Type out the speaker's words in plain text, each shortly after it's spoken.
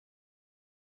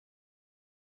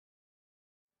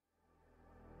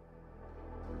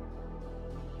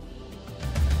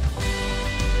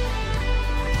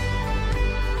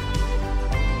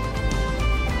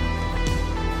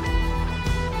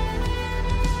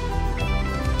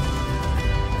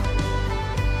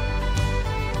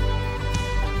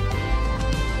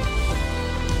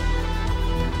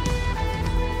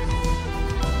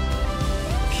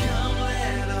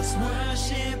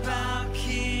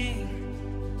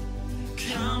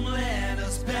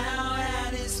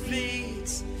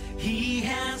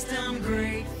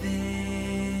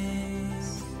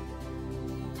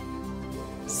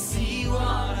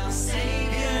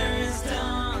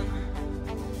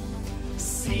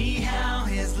see how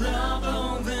his love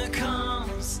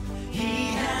overcomes. He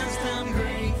has done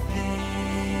great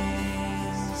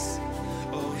things.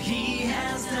 Oh, he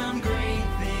has done great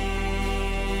things.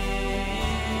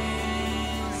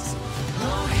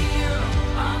 Oh, hero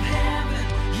of heaven,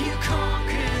 you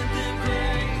conquered the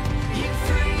grave. You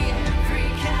free every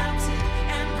captive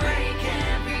and break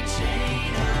every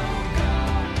chain. Oh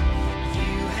God,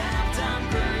 you have done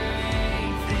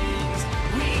great things.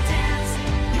 We dance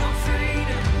in your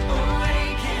freedom,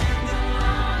 awake and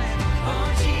alive. Oh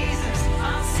Jesus,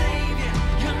 our Savior,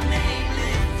 your name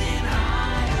lifted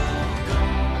high. Oh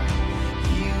God,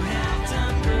 you have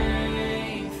done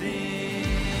great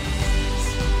things.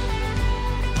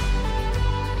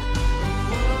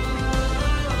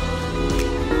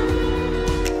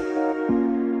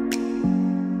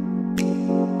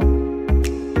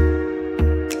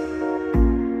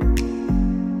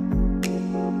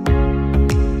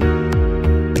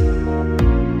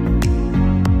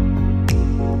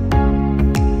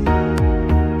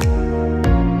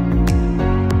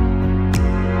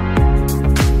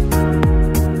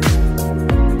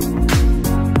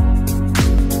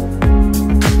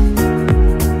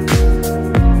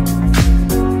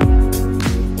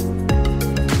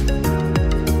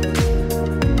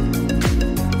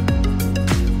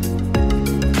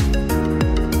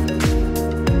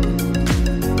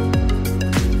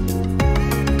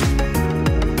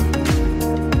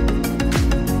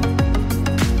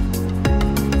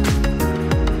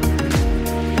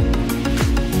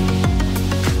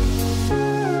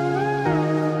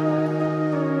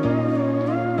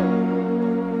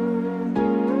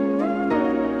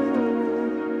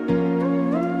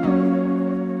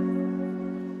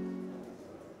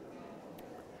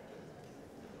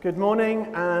 Good morning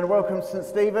and welcome to St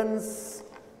Stephen's.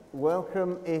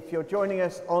 Welcome if you're joining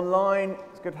us online.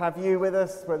 It's good to have you with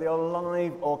us, whether you're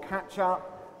live or catch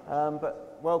up.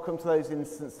 But welcome to those in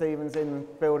St Stephen's in the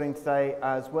building today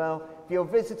as well. If you're a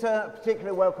visitor, a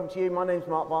particular welcome to you. My name's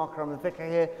Mark Barker, I'm the vicar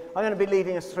here. I'm going to be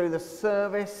leading us through the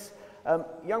service.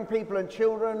 Young people and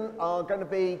children are going to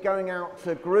be going out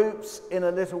to groups in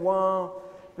a little while.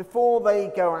 Before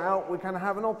they go out, we're going to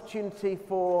have an opportunity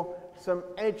for some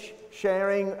edge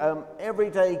sharing,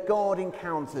 everyday God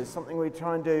encounters, something we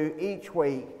try and do each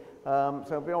week. So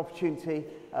there'll be an opportunity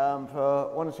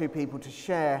for one or two people to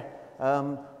share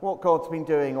what God's been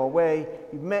doing or where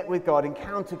you've met with God,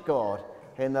 encountered God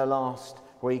in the last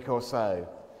week or so.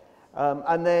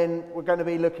 And then we're going to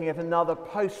be looking at another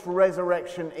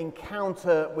post-resurrection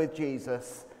encounter with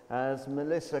Jesus as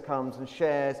Melissa comes and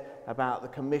shares about the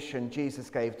commission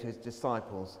Jesus gave to his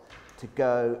disciples to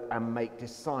go and make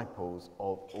disciples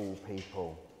of all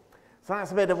people. So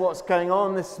that's a bit of what's going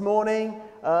on this morning.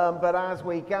 But as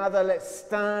we gather, let's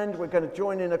stand. We're going to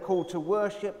join in a call to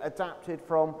worship adapted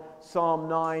from Psalm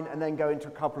 9 and then go into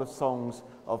a couple of songs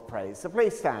of praise. So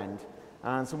please stand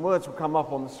and some words will come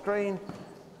up on the screen.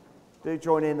 Do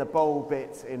join in the bold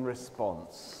bits in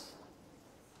response.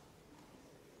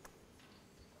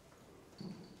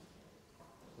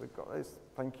 We've got those.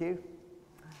 Thank you.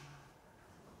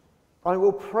 I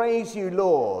will praise you,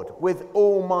 Lord, with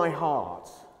all my heart.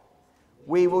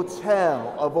 We will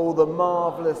tell of all the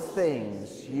marvellous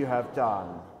things you have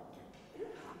done.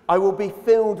 I will be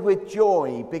filled with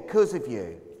joy because of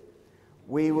you.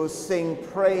 We will sing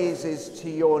praises to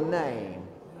your name,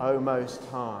 O Most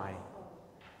High.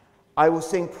 I will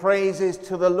sing praises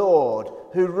to the Lord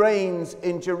who reigns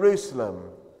in Jerusalem.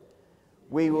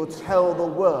 We will tell the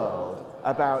world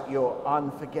about your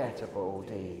unforgettable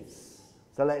deeds.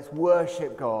 So let's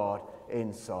worship God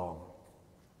in song.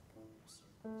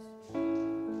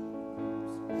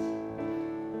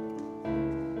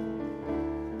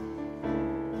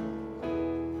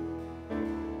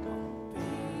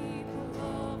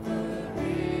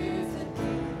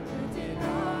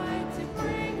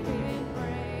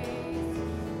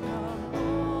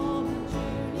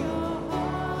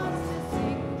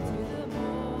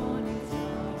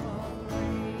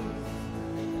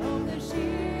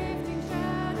 Shifting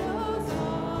shadows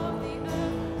of the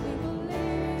earth, we will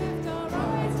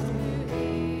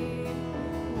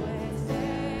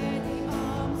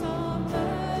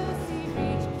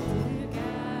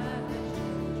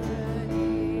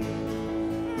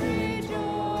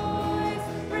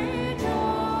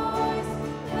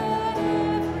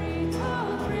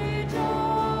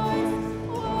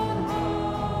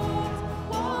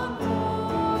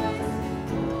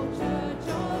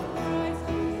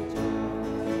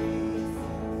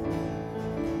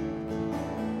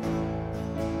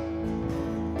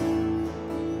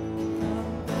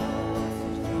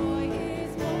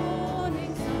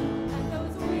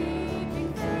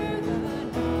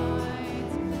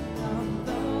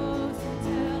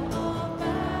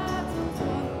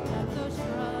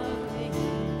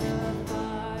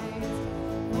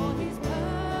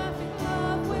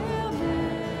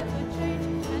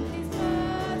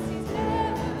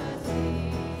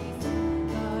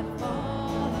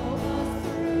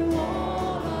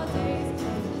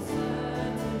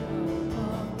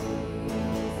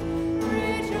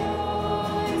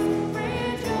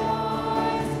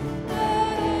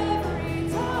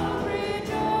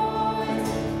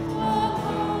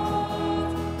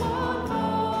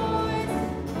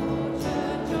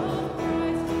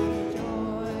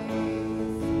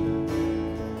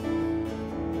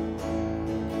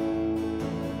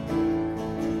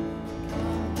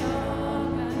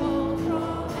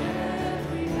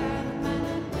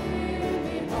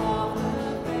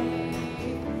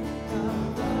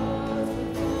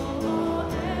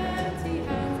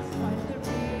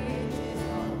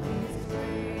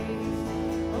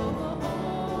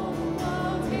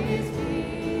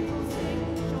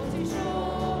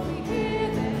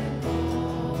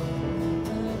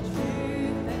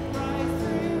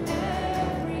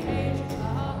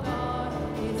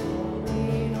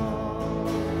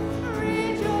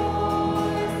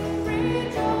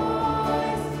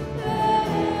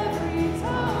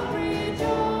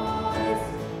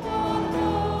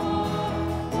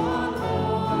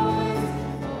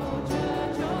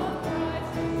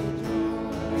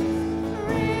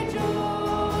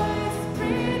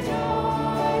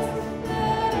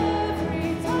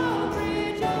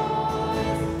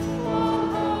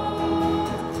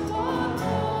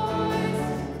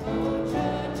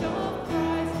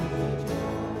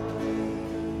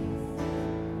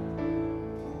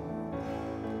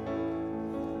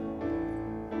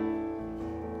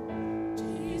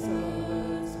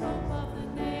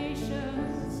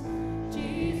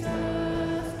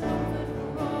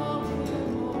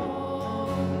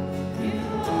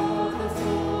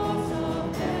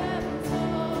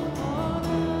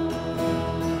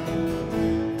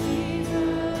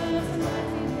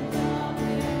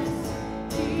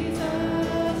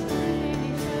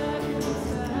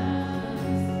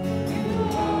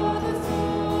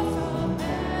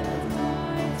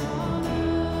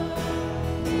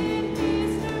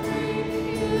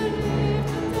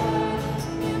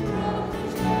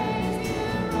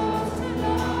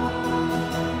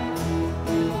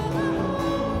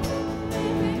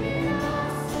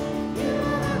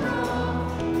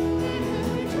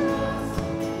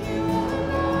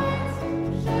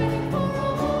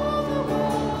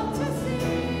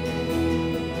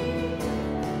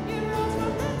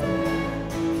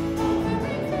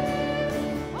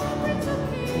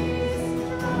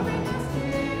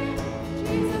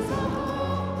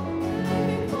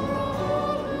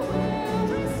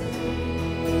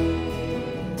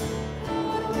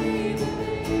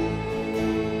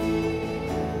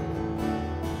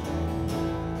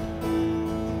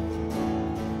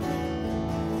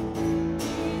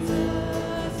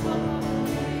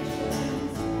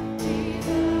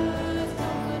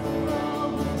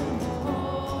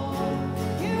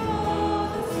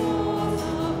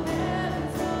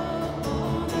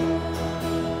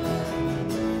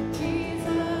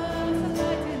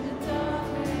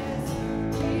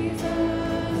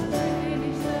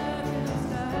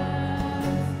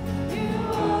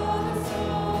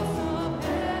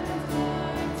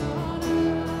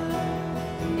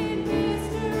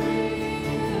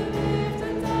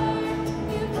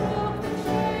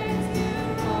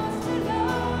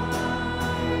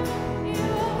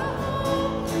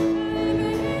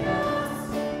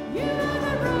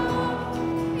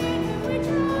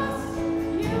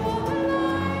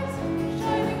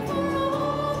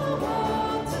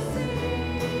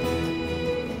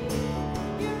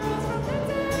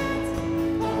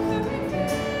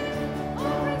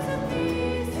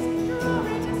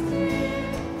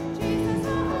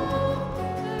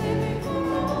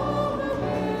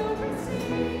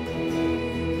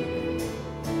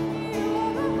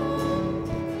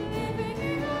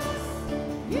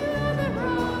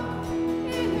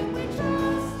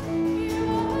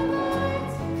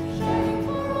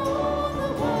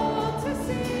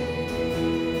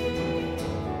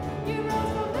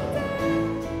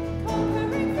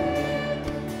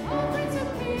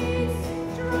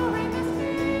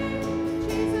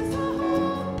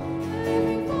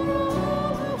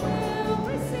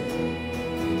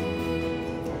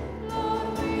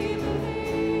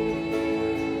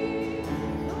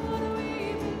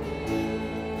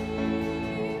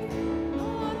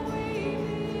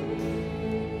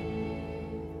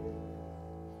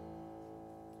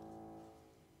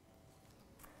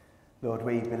Lord,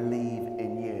 we believe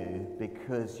in you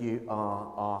because you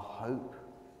are our hope.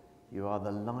 You are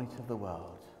the light of the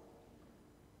world.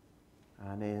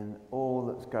 And in all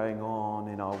that's going on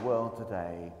in our world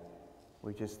today,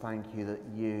 we just thank you that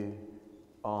you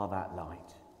are that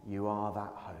light. You are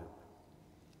that hope.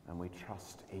 And we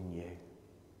trust in you.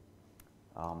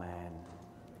 Amen.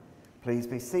 Please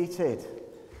be seated.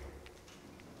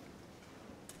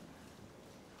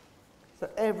 So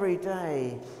every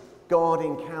day, God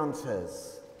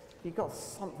encounters. You've got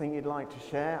something you'd like to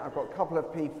share? I've got a couple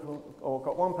of people, or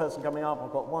got one person coming up,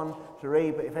 I've got one to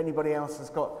read, but if anybody else has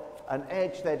got an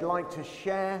edge they'd like to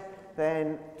share,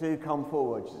 then do come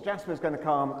forward. So Jasper's going to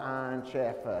come and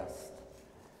share first.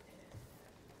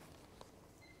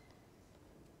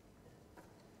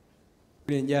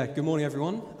 Brilliant. Yeah, good morning,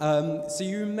 everyone. So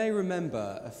you may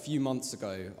remember a few months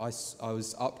ago, I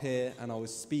was up here and I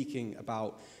was speaking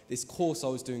about this course I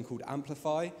was doing called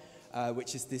Amplify,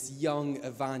 which is this young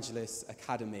evangelist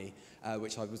academy,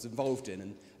 which I was involved in.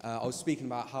 And I was speaking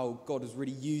about how God was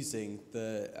really using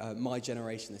my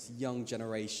generation, this young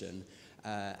generation,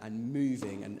 and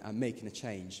moving and making a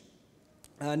change.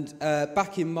 And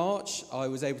back in March, I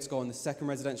was able to go on the second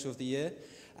residential of the year.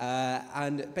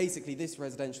 And basically this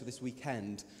residential this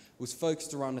weekend was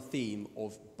focused around the theme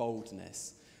of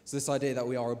boldness. So this idea that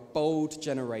we are a bold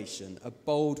generation, a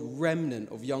bold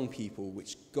remnant of young people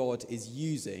which God is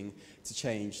using to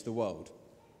change the world.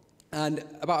 And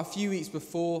about a few weeks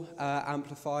before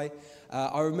Amplify,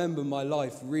 I remember my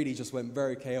life really just went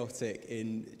very chaotic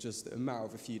in just a matter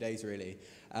of a few days, really.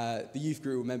 The youth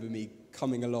group remember me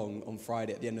coming along on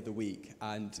Friday at the end of the week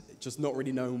and just not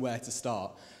really knowing where to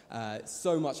start.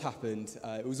 So much happened.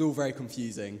 It was all very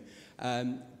confusing.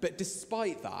 But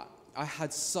despite that, I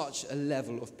had such a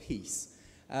level of peace.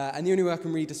 And the only way I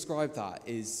can really describe that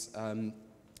is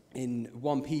in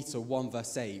 1 Peter 1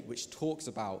 verse 8, which talks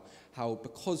about how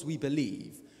because we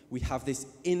believe, we have this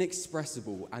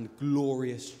inexpressible and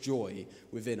glorious joy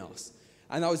within us.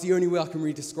 And that was the only way I can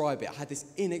really describe it. I had this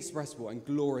inexpressible and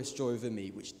glorious joy within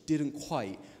me, which didn't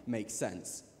quite make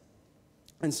sense.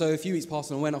 And so a few weeks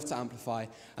passed and I went off to Amplify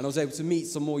and I was able to meet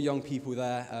some more young people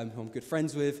there who I'm good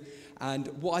friends with. And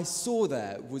what I saw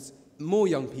there was more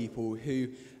young people who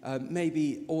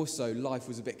maybe also life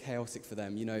was a bit chaotic for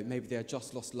them. You know, maybe they had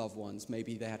just lost loved ones.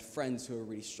 Maybe they had friends who were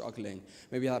really struggling.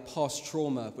 Maybe they had past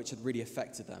trauma which had really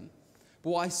affected them. But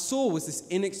what I saw was this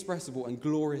inexpressible and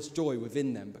glorious joy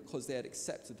within them because they had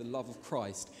accepted the love of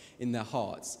Christ in their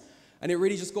hearts. And it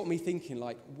really just got me thinking,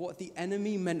 like, what the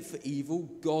enemy meant for evil,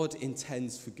 God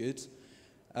intends for good.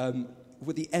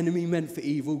 What the enemy meant for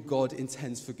evil, God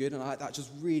intends for good. And that just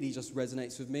really just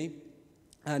resonates with me.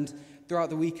 And throughout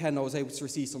the weekend, I was able to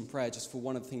receive some prayer just for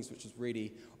one of the things which was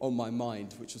really on my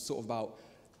mind, which was sort of about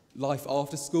life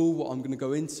after school, what I'm going to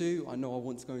go into. I know I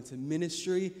want to go into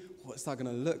ministry. What's that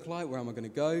going to look like? Where am I going to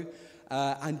go?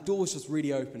 And doors just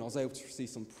really opened. I was able to receive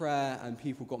some prayer and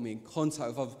people got me in contact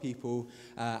with other people.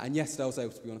 And yesterday I was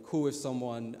able to be on a call with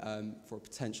someone for a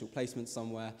potential placement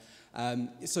somewhere.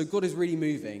 So God is really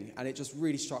moving, and it just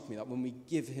really struck me that when we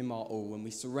give him our all, when we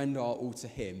surrender our all to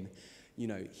him, you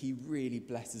know, he really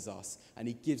blesses us and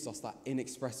he gives us that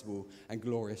inexpressible and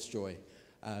glorious joy.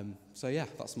 So yeah,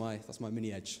 that's my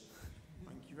mini edge.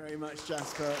 Thank you very much,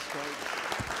 Jasper. That's great.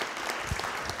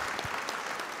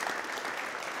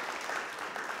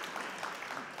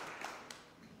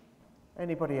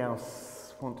 Anybody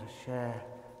else want to share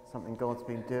something God's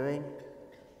been doing?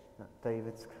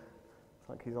 David's looks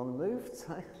like he's on the move.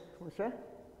 So, want to share?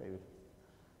 David.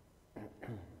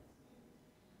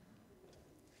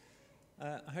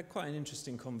 I had quite an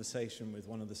interesting conversation with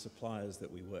one of the suppliers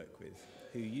that we work with,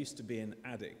 who used to be an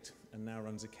addict and now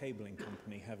runs a cabling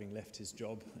company, having left his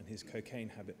job and his cocaine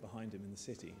habit behind him in the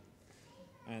city.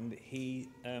 And he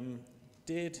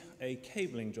did a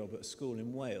cabling job at a school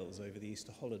in Wales over the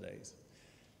Easter holidays.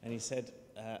 And he said,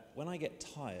 when I get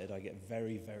tired, I get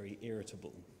very, very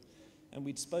irritable. And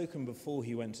we'd spoken before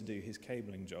he went to do his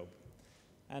cabling job.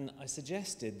 And I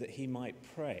suggested that he might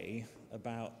pray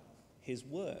about his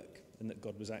work and that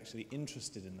God was actually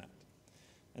interested in that.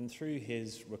 And through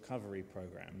his recovery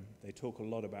program, they talk a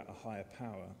lot about a higher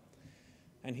power.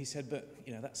 And he said, but,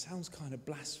 you know, that sounds kind of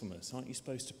blasphemous. Aren't you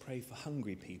supposed to pray for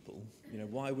hungry people? You know,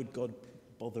 why would God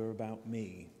bother about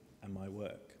me and my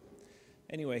work?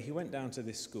 Anyway, he went down to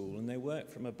this school and they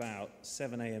worked from about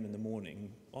 7 a.m. in the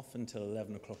morning, off until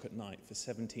 11 o'clock at night for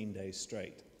 17 days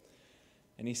straight.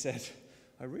 And he said,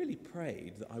 I really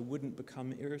prayed that I wouldn't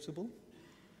become irritable.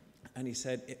 And he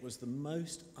said, it was the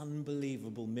most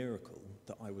unbelievable miracle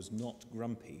that I was not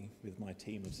grumpy with my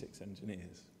team of 6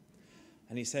 engineers.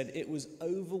 And he said, it was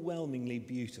overwhelmingly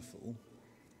beautiful,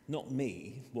 not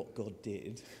me, what God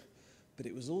did, but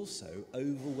it was also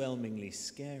overwhelmingly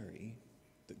scary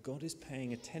that God is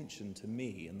paying attention to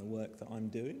me and the work that I'm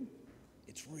doing.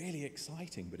 It's really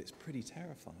exciting, but it's pretty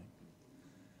terrifying.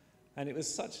 And it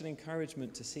was such an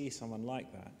encouragement to see someone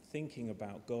like that, thinking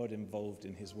about God involved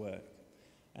in his work.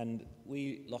 And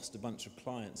we lost a bunch of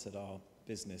clients at our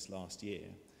business last year.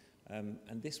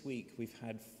 And this week we've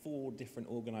had 4 different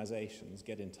organisations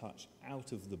get in touch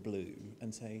out of the blue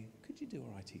and say, could you do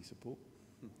our IT support?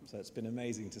 So it's been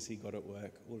amazing to see God at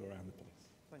work all around the place.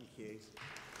 Thank you.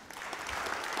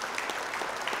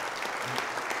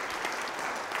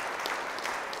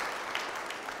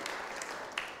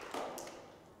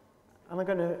 And I'm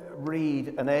going to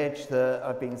read an edge that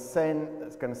I've been sent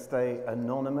that's going to stay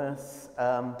anonymous.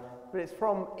 But it's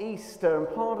from Easter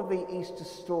and part of the Easter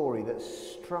story that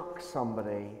struck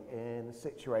somebody in a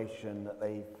situation that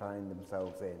they found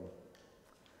themselves in.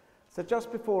 So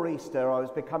just before Easter, I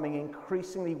was becoming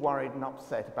increasingly worried and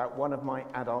upset about one of my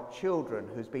adult children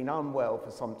who's been unwell for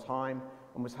some time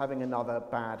and was having another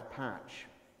bad patch.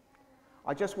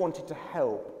 I just wanted to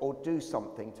help or do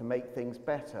something to make things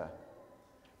better.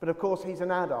 But of course he's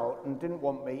an adult and didn't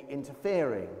want me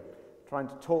interfering. Trying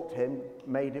to talk to him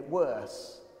made it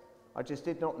worse. I just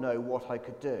did not know what I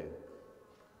could do.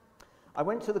 I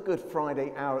went to the Good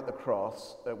Friday hour at the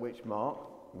cross, at which Mark,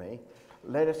 me,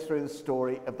 led us through the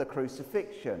story of the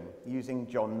crucifixion using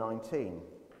John 19.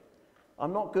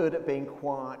 I'm not good at being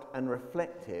quiet and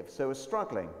reflective, so I was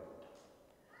struggling.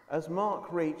 As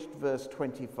Mark reached verse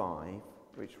 25,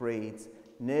 which reads,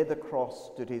 "Near the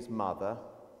cross stood his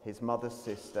mother's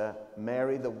sister,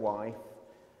 Mary the wife,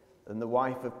 and the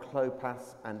wife of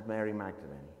Clopas and Mary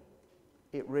Magdalene,"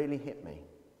 it really hit me.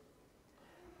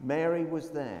 Mary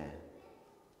was there.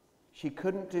 She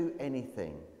couldn't do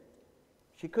anything.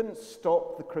 She couldn't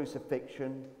stop the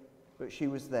crucifixion, but she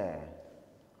was there.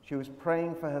 She was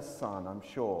praying for her son, I'm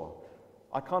sure.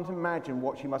 I can't imagine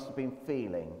what she must have been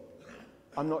feeling.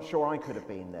 I'm not sure I could have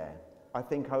been there. I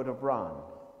think I would have run.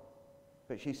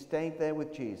 But she stayed there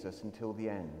with Jesus until the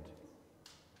end.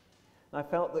 And I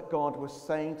felt that God was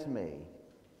saying to me,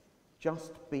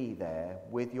 just be there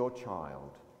with your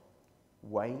child.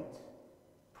 Wait,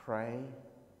 pray,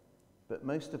 but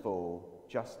most of all,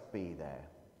 just be there.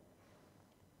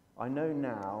 I know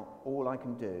now all I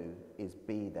can do is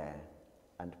be there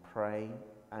and pray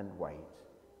and wait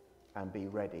and be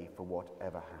ready for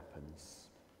whatever happens.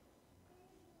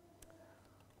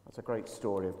 That's a great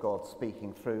story of God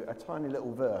speaking through a tiny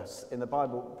little verse in the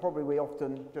Bible. Probably we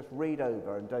often just read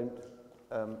over and don't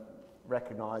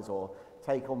recognise or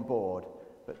take on board,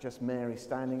 but just Mary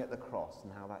standing at the cross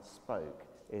and how that spoke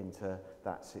into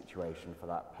that situation for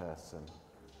that person.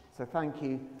 So thank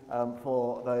you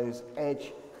for those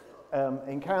edge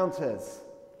encounters.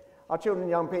 Our children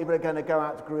and young people are going to go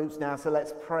out to groups now, so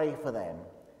let's pray for them.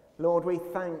 Lord, we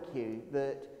thank you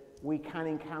that we can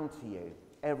encounter you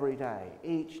every day,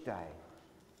 each day,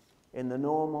 in the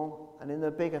normal and in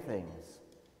the bigger things,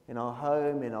 in our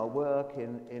home, in our work,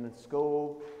 in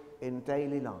school, in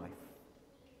daily life.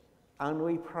 And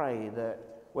we pray that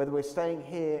whether we're staying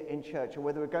here in church or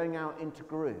whether we're going out into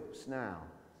groups now,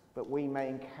 that we may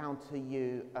encounter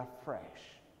you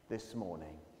afresh this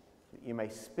morning. That you may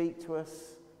speak to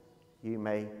us, you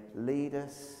may lead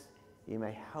us, you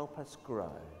may help us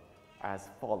grow as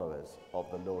followers of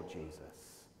the Lord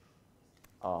Jesus.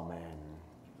 Amen.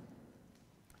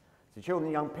 So children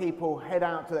and young people head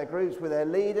out to their groups with their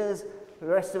leaders. The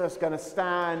rest of us are going to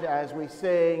stand as we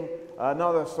sing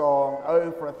another song,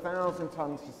 Oh, for 1,000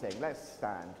 Tongues to Sing. Let's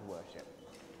stand to worship.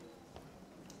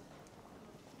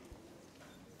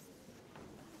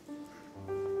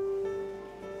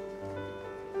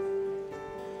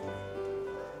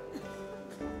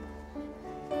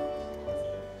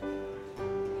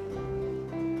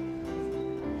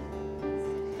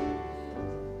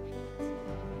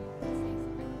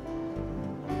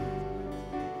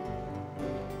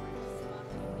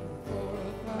 For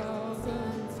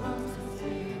 1,000 tongues to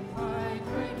sing, my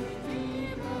great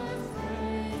Redeemer's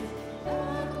praise.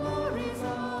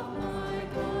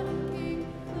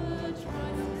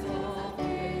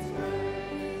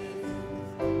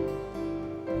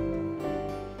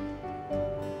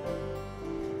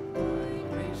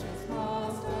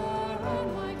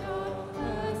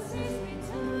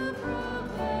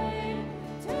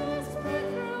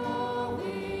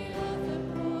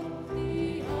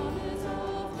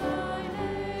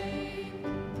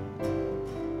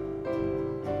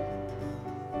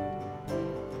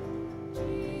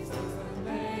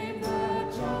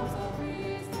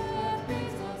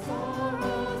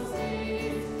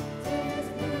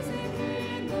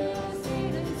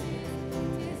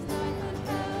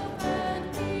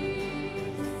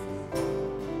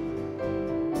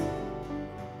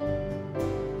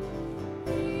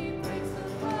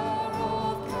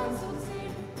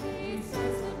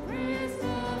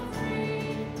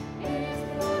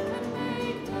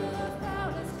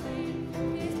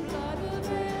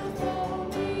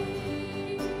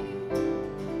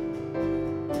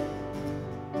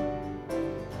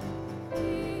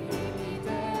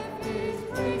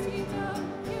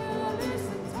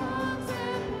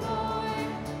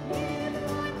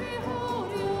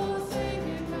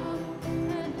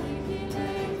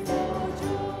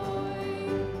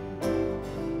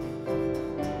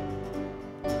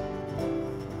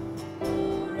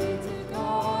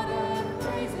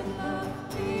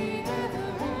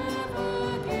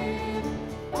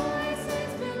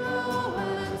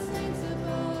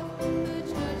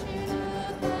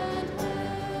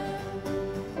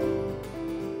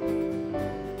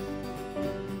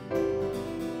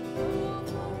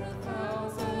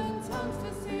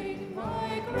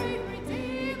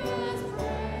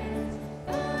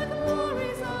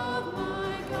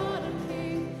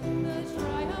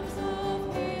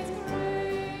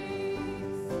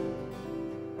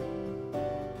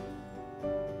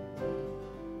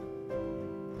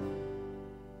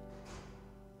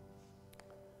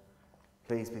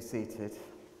 Please be seated.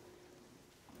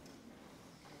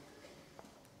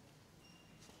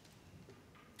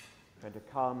 We're going to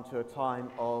come to a time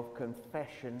of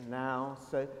confession now,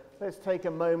 so let's take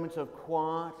a moment of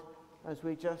quiet as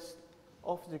we just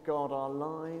offer to God our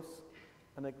lives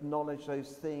and acknowledge those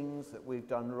things that we've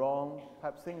done wrong,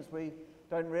 perhaps things we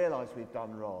don't realise we've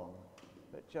done wrong,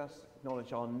 but just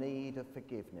acknowledge our need of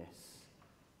forgiveness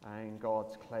and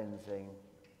God's cleansing.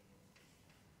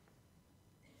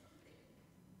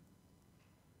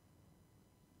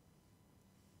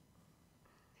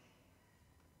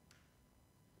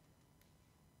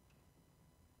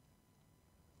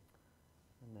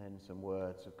 And then some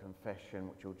words of confession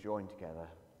which you'll join together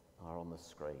are on the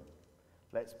screen.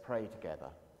 Let's pray together.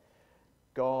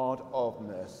 God of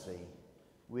mercy,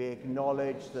 we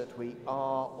acknowledge that we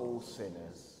are all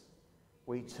sinners.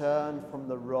 We turn from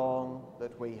the wrong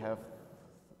that we have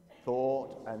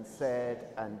thought and said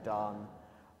and done,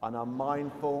 and are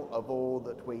mindful of all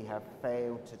that we have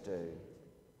failed to do.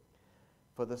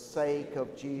 For the sake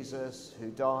of Jesus who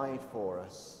died for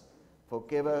us,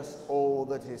 forgive us all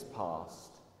that is past,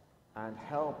 and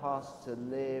help us to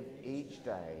live each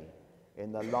day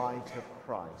in the light of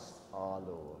Christ our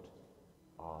Lord.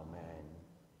 Amen.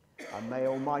 And may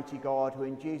Almighty God, who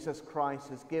in Jesus Christ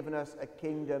has given us a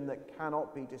kingdom that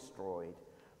cannot be destroyed,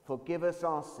 forgive us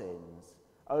our sins,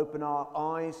 open our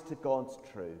eyes to God's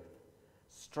truth,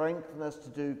 strengthen us to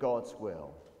do God's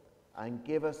will, and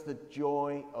give us the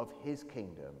joy of his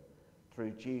kingdom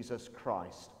through Jesus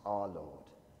Christ our Lord.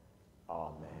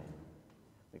 Amen.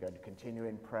 We're going to continue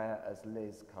in prayer as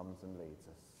Liz comes and leads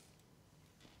us.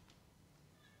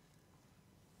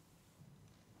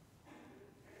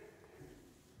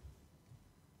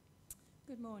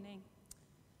 Good morning.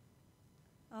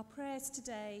 Our prayers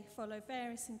today follow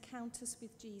various encounters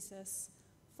with Jesus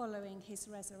following his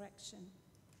resurrection.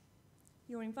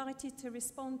 You're invited to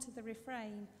respond to the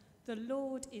refrain, "The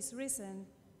Lord is risen,"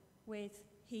 with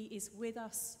 "He is with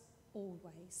us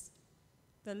always."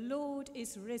 The Lord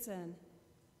is risen.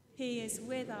 He is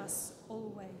with us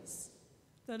always.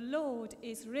 The Lord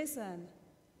is risen.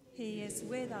 He is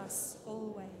with us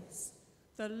always.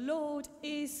 The Lord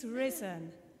is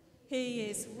risen. He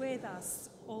is with us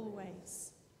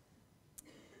always.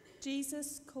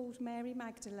 Jesus called Mary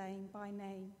Magdalene by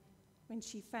name when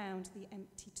she found the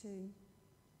empty tomb.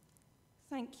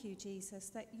 Thank you, Jesus,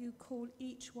 that you call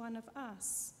each one of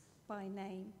us by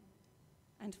name,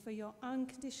 and for your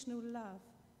unconditional love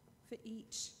for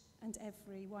each and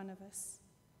every one of us,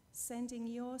 sending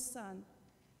your Son,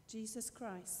 Jesus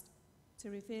Christ,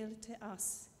 to reveal to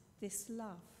us this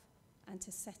love and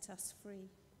to set us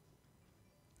free.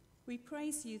 We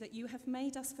praise you that you have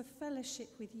made us for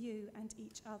fellowship with you and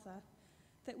each other,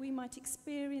 that we might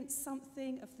experience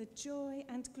something of the joy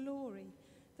and glory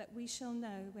that we shall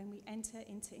know when we enter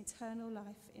into eternal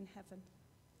life in heaven.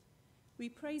 We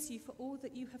praise you for all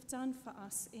that you have done for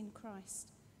us in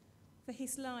Christ, for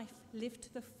his life lived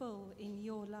to the full in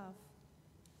your love,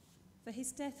 for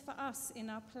his death for us in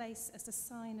our place as a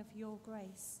sign of your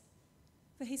grace,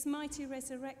 for his mighty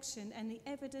resurrection and the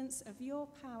evidence of your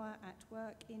power at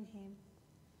work in him.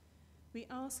 We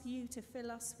ask you to fill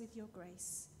us with your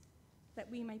grace, that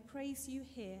we may praise you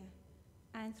here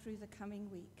and through the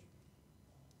coming week.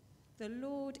 The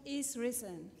Lord is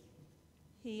risen.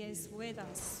 He is with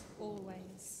us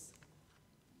always.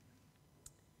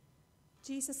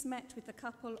 Jesus met with the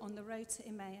couple on the road to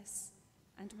Emmaus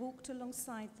and walked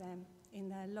alongside them in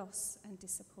their loss and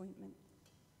disappointment.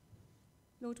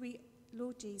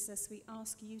 Lord Jesus, we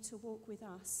ask you to walk with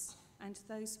us and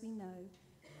those we know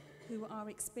who are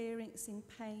experiencing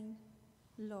pain,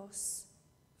 loss,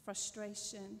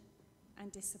 frustration,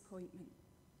 and disappointment.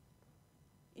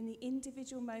 In the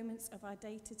individual moments of our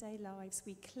day-to-day lives,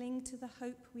 we cling to the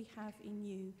hope we have in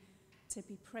you to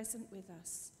be present with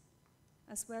us,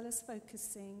 as well as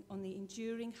focusing on the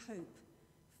enduring hope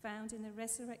found in the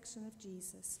resurrection of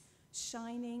Jesus,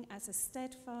 shining as a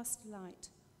steadfast light,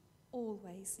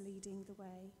 always leading the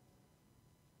way.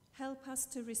 Help us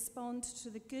to respond to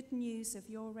the good news of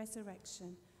your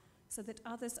resurrection, so that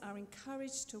others are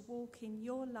encouraged to walk in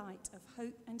your light of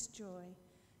hope and joy,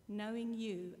 knowing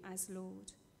you as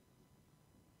Lord.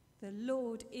 The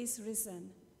Lord is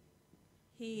risen.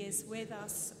 He is with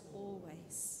us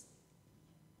always.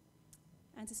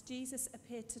 And as Jesus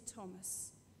appeared to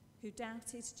Thomas, who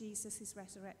doubted Jesus'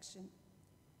 resurrection,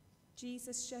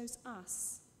 Jesus shows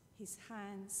us his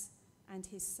hands and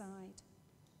his side,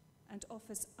 and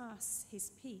offers us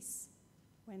his peace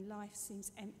when life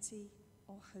seems empty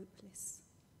or hopeless.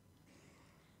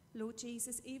 Lord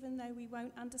Jesus, even though we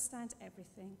won't understand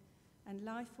everything and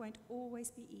life won't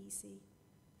always be easy,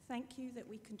 Thank you that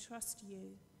we can trust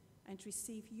you and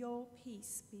receive your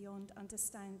peace beyond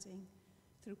understanding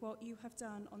through what you have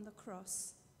done on the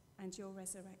cross and your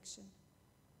resurrection.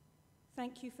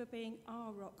 Thank you for being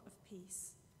our rock of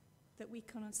peace, that we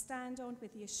can stand on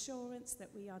with the assurance that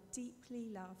we are deeply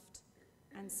loved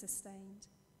and sustained.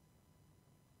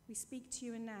 We speak to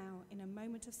you now in a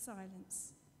moment of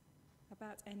silence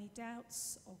about any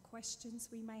doubts or questions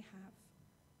we may have,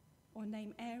 or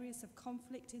name areas of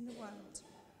conflict in the world,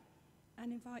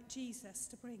 and invite Jesus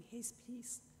to bring his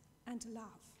peace and love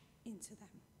into them.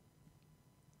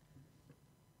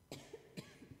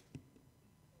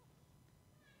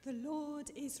 The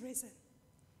Lord is risen.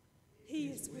 He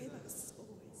is with us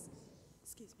always.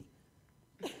 Excuse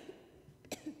me.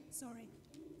 Sorry.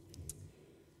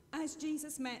 As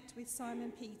Jesus met with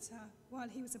Simon Peter while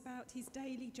he was about his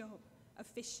daily job of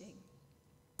fishing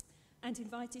and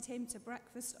invited him to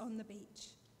breakfast on the beach,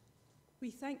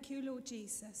 we thank you, Lord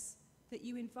Jesus, that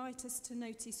you invite us to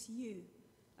notice you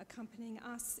accompanying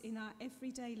us in our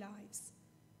everyday lives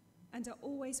and are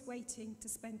always waiting to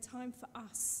spend time for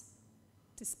us,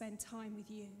 to spend time with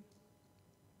you.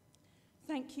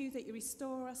 Thank you that you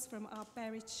restore us from our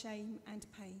buried shame and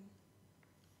pain.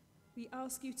 We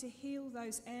ask you to heal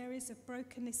those areas of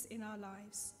brokenness in our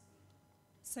lives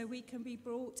so we can be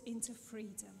brought into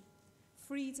freedom.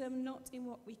 Freedom not in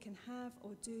what we can have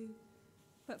or do,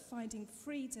 but finding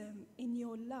freedom in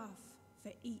your love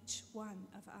for each one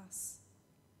of us.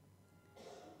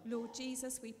 Lord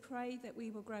Jesus, we pray that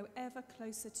we will grow ever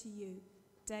closer to you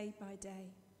day by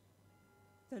day.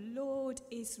 The Lord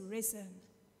is risen.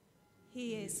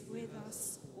 He is with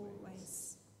us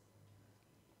always.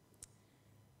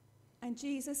 And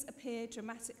Jesus appeared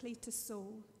dramatically to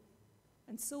Saul,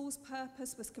 and Saul's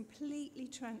purpose was completely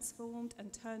transformed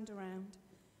and turned around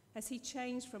as he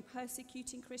changed from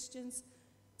persecuting Christians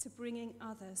to bringing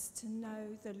others to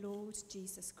know the Lord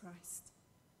Jesus Christ.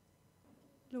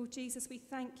 Lord Jesus, we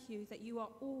thank you that you are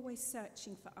always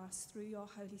searching for us through your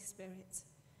Holy Spirit,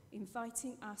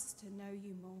 inviting us to know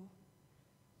you more.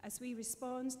 As we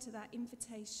respond to that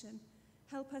invitation,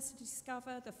 help us to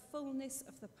discover the fullness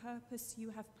of the purpose you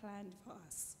have planned for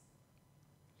us.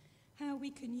 How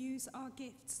we can use our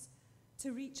gifts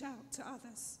to reach out to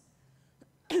others.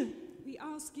 We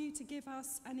ask you to give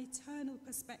us an eternal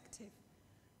perspective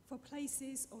for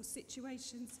places or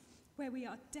situations where we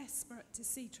are desperate to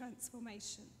see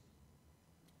transformation,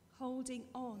 holding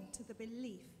on to the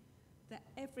belief that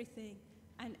everything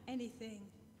and anything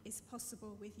is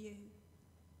possible with you.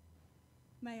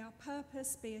 May our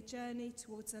purpose be a journey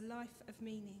towards a life of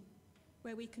meaning,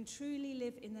 where we can truly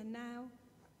live in the now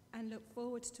and look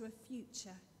forward to a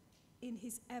future in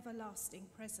his everlasting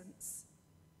presence.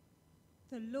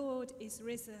 The Lord is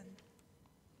risen.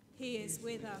 He is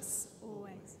with us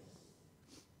always.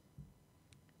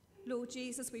 Lord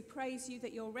Jesus, we praise you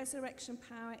that your resurrection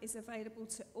power is available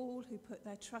to all who put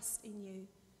their trust in you.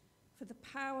 For the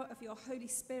power of your Holy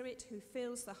Spirit who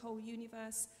fills the whole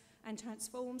universe and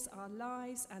transforms our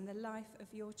lives and the life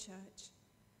of your church.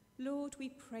 Lord, we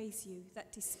praise you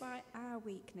that despite our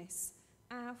weakness,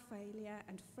 our failure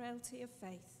and frailty of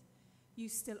faith, you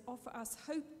still offer us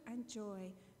hope and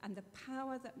joy and the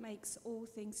power that makes all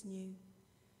things new.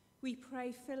 We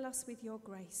pray, fill us with your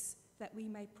grace, that we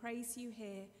may praise you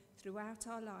here throughout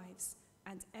our lives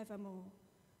and evermore.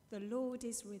 The Lord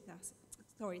is with us.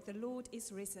 The Lord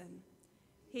is risen.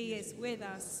 He is with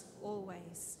us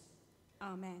always.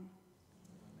 Amen.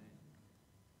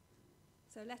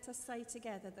 So let us say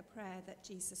together the prayer that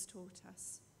Jesus taught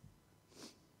us.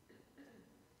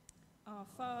 Our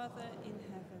Father in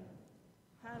heaven,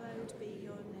 hallowed be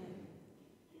your name.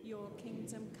 Your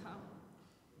kingdom come,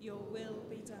 your will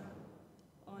be done,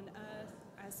 on earth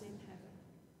as in heaven.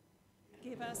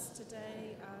 Give us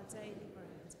today our daily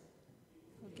bread.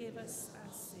 Forgive us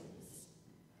our sins,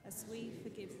 as we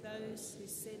forgive those who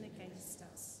sin against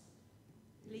us.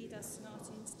 Lead us not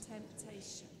into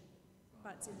temptation,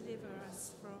 but deliver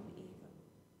us from evil.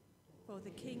 For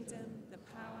the kingdom, the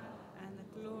power, and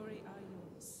the glory are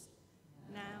yours,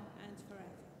 now and forever.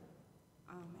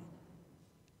 Amen.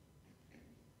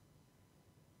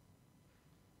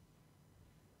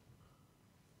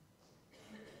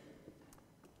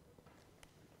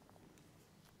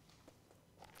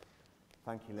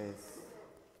 Thank you, Liz.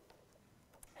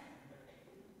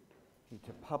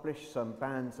 To publish some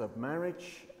banns of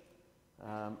marriage.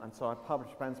 And so I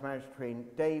published banns of marriage between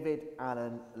David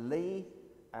Allen Lee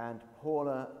and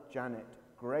Paula Janet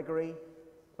Gregory,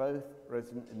 both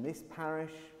resident in this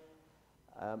parish.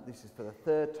 This is for the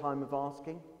third time of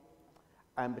asking.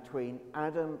 And between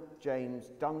Adam James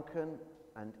Duncan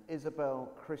and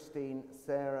Isabel Christine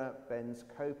Sarah Benz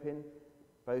Copin,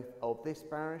 both of this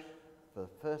parish for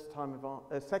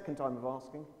the second time of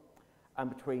asking,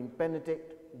 and between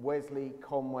Benedict Wesley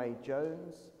Conway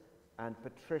Jones and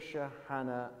Patricia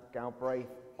Hannah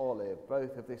Galbraith Olive,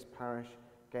 both of this parish,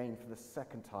 again for the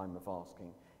second time of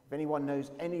asking. If anyone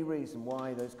knows any reason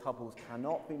why those couples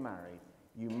cannot be married,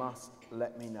 you must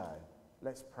let me know.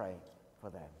 Let's pray for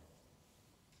them.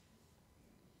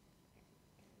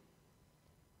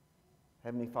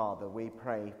 Heavenly Father, we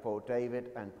pray for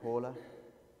David and Paula,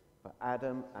 for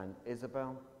Adam and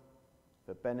Isabel,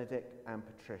 for Benedict and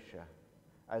Patricia,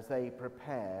 as they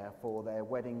prepare for their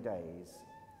wedding days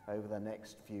over the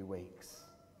next few weeks.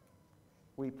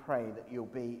 We pray that you'll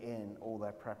be in all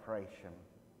their preparation.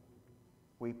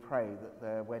 We pray that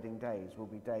their wedding days will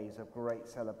be days of great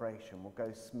celebration, will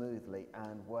go smoothly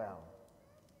and well.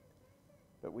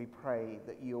 But we pray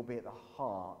that you'll be at the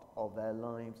heart of their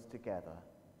lives together,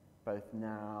 both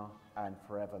now and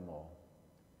forevermore.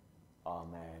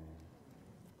 Amen.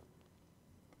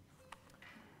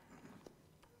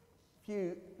 A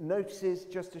few notices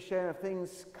just to share of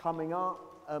things coming up.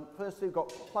 Firstly, we've got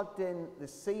Plugged In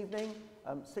this evening,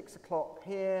 6 o'clock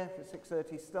here for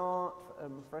 6:30 start,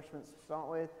 refreshments to start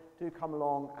with. Do come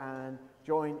along and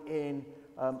join in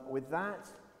with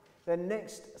that. Then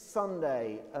next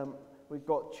Sunday, we've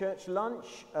got church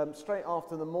lunch straight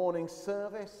after the morning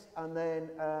service, and then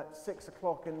 6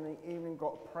 o'clock in the evening,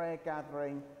 got prayer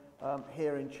gathering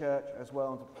here in church as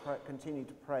well, and to continue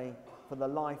to pray for the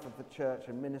life of the church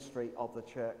and ministry of the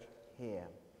church here.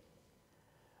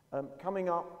 Coming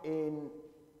up in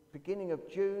beginning of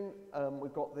June,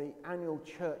 we've got the annual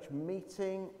church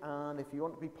meeting, and if you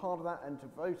want to be part of that and to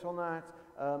vote on that,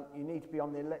 you need to be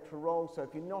on the electoral roll. So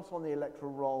if you're not on the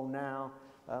electoral roll now,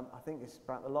 I think it's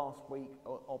about the last week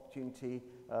opportunity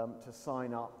to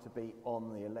sign up to be on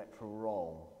the electoral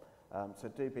roll. So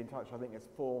do be in touch. I think there's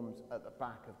forms at the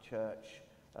back of church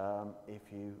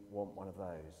if you want one of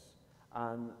those.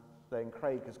 And then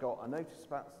Craig has got a notice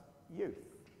about youth.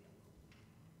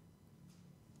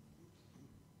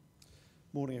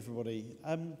 Morning, everybody.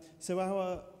 So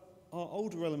our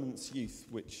Older Elements Youth,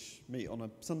 which meet on a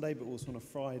Sunday but also on a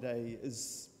Friday,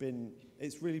 it's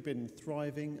really been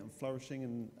thriving and flourishing,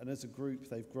 and as a group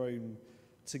they've grown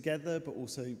together, but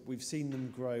also we've seen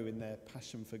them grow in their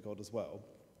passion for God as well.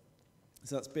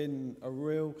 So that's been a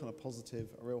real kind of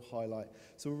positive, a real highlight.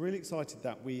 So we're really excited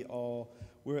that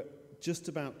we're just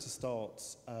about to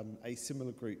start a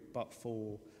similar group, but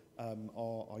for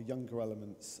our younger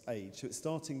elements age. So it's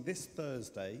starting this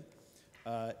Thursday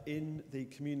in the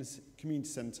community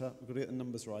centre. We've got to get the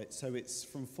numbers right. So it's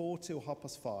from 4 till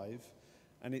 5:30,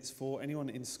 and it's for anyone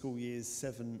in school years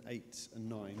 7, 8 and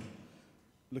 9.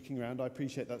 Looking around, I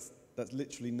appreciate that's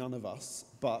literally none of us,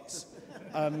 but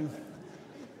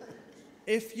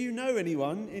if you know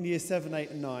anyone in year 7, 8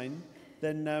 and 9,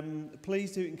 then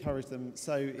please do encourage them.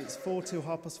 So it's 4 till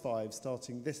 5:30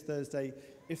 starting this Thursday.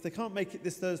 If they can't make it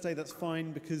this Thursday, that's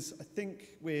fine, because I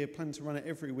think we're planning to run it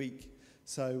every week.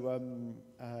 So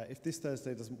if this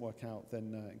Thursday doesn't work out,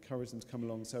 then encourage them to come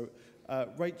along. So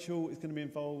Rachel is going to be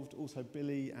involved. Also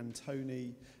Billy and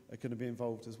Tony are going to be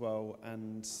involved as well.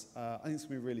 And I think it's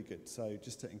going to be really good. So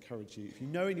just to encourage you, if you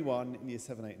know anyone in year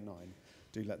 7, 8 and 9,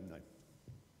 do let them know.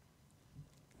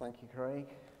 Thank you, Craig.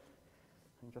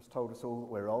 You just told us all that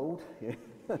we're old.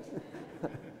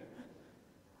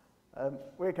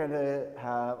 We're going to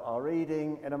have our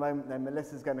reading in a moment, then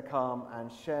Melissa's going to come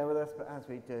and share with us. But as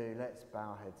we do, let's bow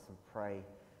our heads and pray.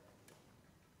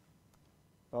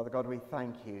 Father God, we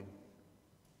thank you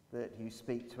that you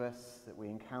speak to us, that we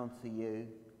encounter you,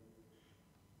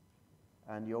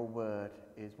 and your word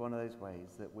is one of those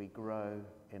ways that we grow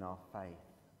in our faith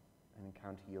and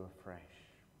encounter you afresh.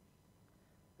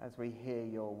 As we hear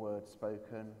your word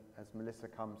spoken, as Melissa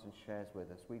comes and shares with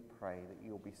us, we pray that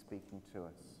you'll be speaking to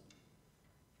us.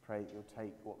 Pray that you'll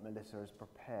take what Melissa has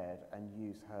prepared and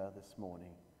use her this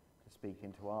morning to speak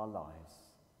into our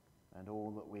lives and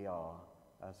all that we are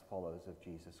as followers of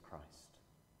Jesus Christ.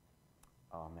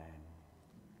 Amen.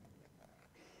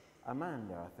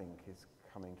 Amanda, I think, is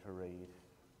coming to read,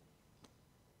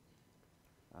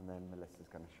 and then Melissa's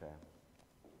going to share.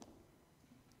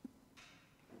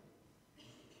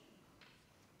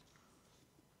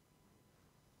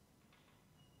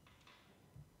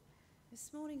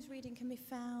 This morning's reading can be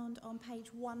found on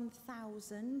page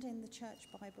 1000 in the Church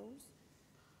Bibles.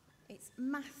 It's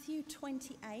Matthew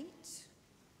 28,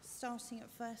 starting at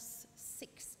verse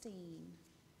 16.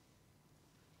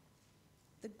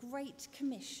 The Great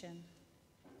Commission.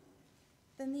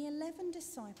 Then the 11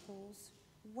 disciples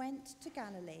went to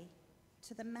Galilee,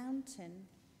 to the mountain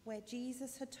where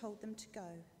Jesus had told them to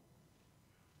go.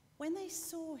 When they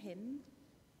saw him,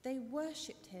 They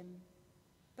worshipped him,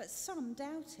 but some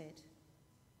doubted.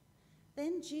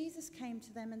 Then Jesus came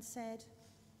to them and said,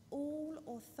 "All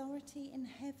authority in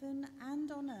heaven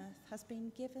and on earth has been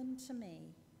given to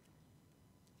me.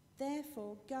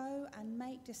 Therefore, go and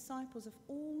make disciples of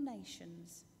all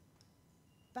nations,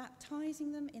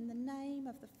 baptizing them in the name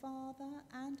of the Father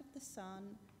and of the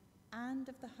Son and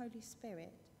of the Holy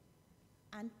Spirit,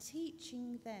 and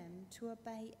teaching them to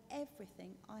obey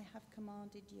everything I have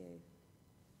commanded you.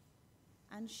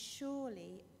 And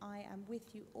surely I am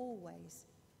with you always,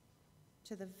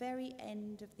 to the very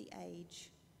end of the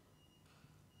age."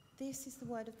 This is the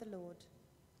word of the Lord.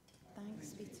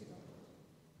 Thanks be to God.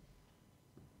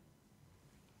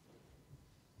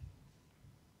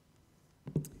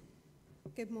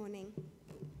 Good morning.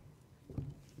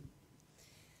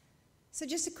 So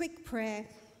just a quick prayer.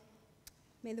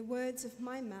 May the words of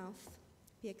my mouth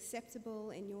be acceptable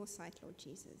in your sight, Lord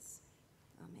Jesus.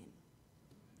 Amen.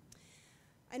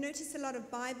 I noticed a lot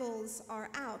of Bibles are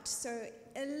out, so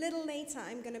a little later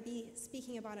I'm going to be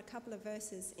speaking about a couple of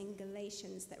verses in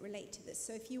Galatians that relate to this.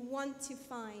 So if you want to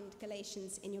find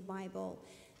Galatians in your Bible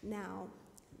now,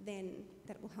 then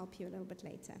that will help you a little bit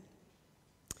later.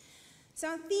 So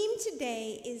our theme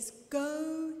today is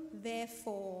Go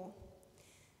Therefore.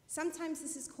 Sometimes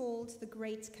this is called the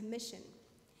Great Commission.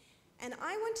 And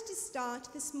I wanted to start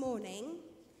this morning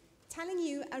telling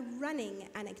you a running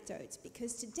anecdote,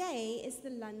 because today is the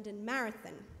London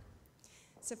Marathon.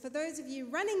 So for those of you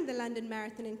running the London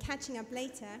Marathon and catching up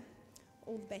later,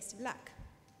 all the best of luck.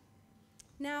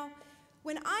 Now,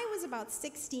 when I was about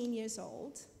 16 years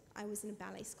old, I was in a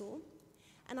ballet school,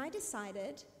 and I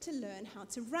decided to learn how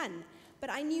to run. But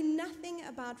I knew nothing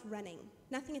about running,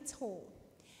 nothing at all.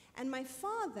 And my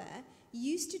father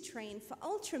used to train for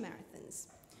ultramarathons.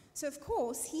 So of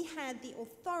course, he had the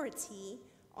authority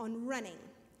on running.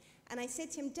 And I said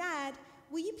to him, "Dad,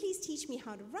 will you please teach me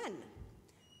how to run?"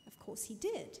 Of course he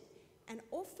did. And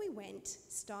off we went,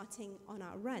 starting on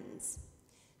our runs.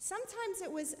 Sometimes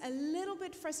it was a little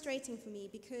bit frustrating for me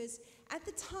because at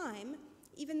the time,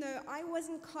 even though I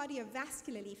wasn't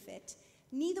cardiovascularly fit,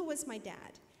 neither was my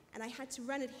dad. And I had to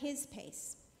run at his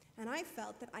pace. And I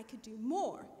felt that I could do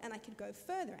more, and I could go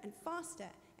further and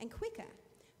faster and quicker.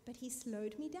 But he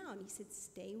slowed me down. He said,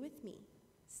 "Stay with me.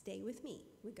 Stay with me.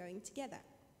 We're going together."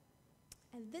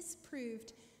 And this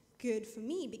proved good for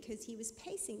me because he was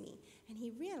pacing me. And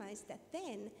he realized that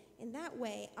then, in that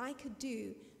way, I could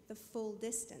do the full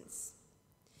distance.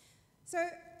 So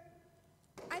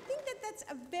I think that that's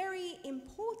a very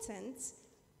important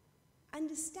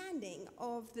understanding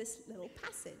of this little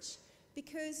passage.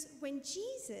 Because when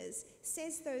Jesus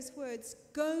says those words,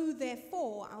 "Go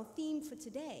therefore," our theme for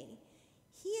today,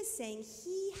 he is saying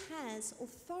he has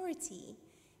authority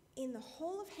in the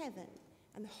whole of heaven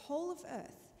and the whole of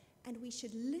earth, and we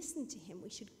should listen to him. We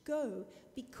should go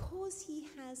because he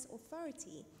has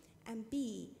authority and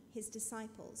be his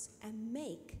disciples and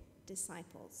make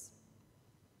disciples.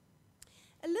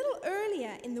 A little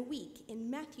earlier in the week, in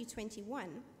Matthew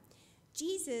 21,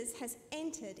 Jesus has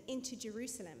entered into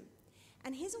Jerusalem,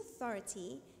 and his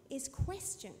authority is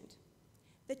questioned.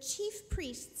 The chief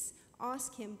priests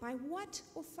ask him, "By what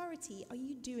authority are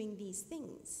you doing these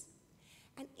things?"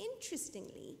 And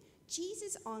interestingly,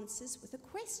 Jesus answers with a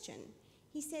question.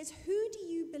 He says, "Who do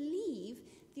you believe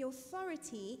the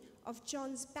authority of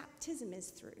John's baptism is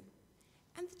through?"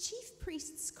 And the chief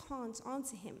priests can't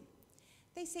answer him.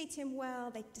 They say to him,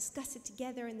 they discuss it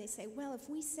together, and they say, if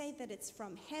we say that it's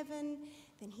from heaven,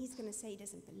 then he's going to say he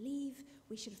doesn't believe.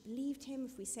 We should have believed him.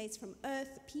 If we say it's from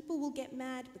earth, people will get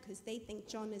mad because they think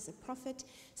John is a prophet.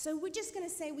 So we're just going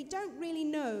to say we don't really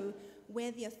know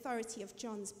where the authority of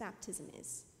John's baptism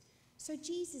is. So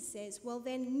Jesus says,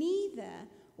 then neither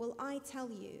will I tell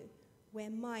you where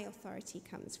my authority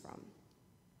comes from.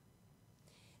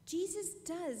 Jesus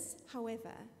does,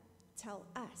 however, tell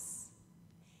us.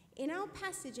 In our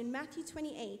passage in Matthew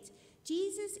 28,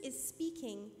 Jesus is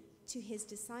speaking to his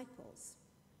disciples.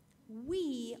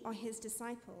 We are his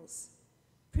disciples.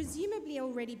 Presumably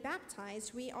already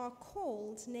baptized, we are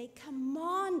called, nay,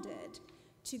 commanded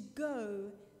to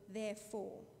go,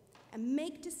 therefore, and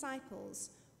make disciples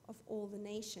of all the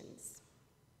nations.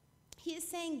 He is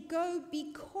saying, go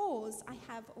because I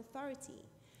have authority.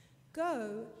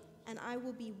 Go, and I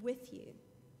will be with you.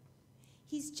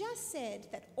 He's just said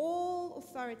that all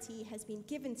authority has been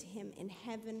given to him in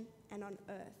heaven and on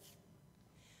earth.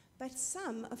 But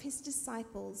some of his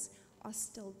disciples are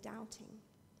still doubting.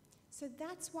 So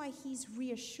that's why he's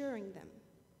reassuring them.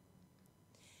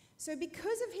 So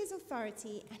because of his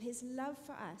authority and his love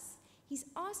for us, he's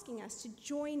asking us to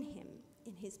join him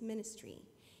in his ministry.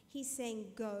 He's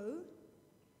saying, go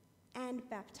and and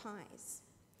baptize.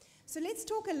 So let's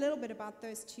talk a little bit about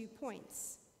those 2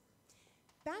 points.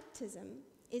 Baptism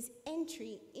is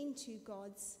entry into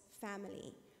God's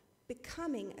family,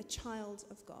 becoming a child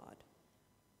of God,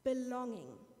 belonging.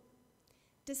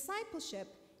 Discipleship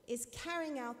is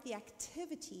carrying out the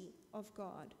activity of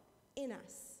God in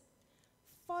us,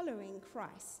 following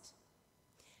Christ.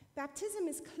 Baptism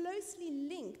is closely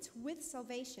linked with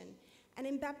salvation, and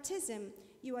in baptism,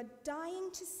 you are dying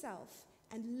to self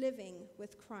and living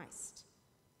with Christ.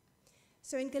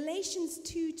 So in Galatians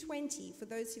 2:20, for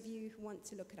those of you who want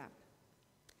to look it up,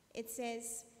 it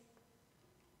says,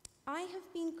 I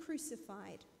have been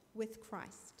crucified with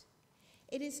Christ.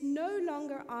 It is no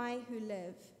longer I who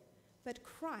live, but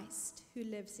Christ who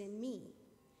lives in me.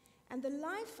 And the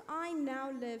life I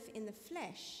now live in the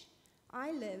flesh,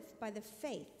 I live by the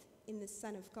faith in the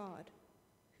Son of God,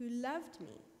 who loved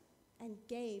me and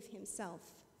gave himself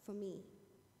for me.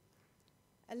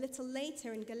 A little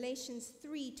later in Galatians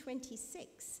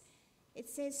 3:26, it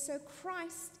says, so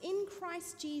in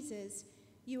Christ Jesus,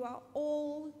 you are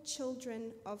all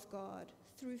children of God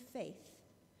through faith.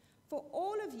 For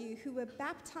all of you who were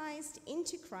baptized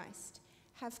into Christ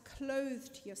have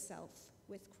clothed yourself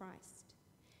with Christ.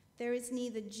 There is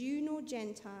neither Jew nor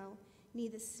Gentile,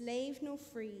 neither slave nor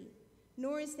free,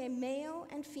 nor is there male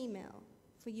and female,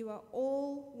 for you are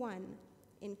all one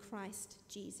in Christ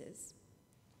Jesus.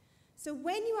 So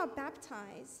when you are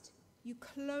baptized, you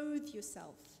clothe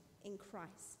yourself in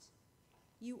Christ.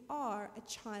 You are a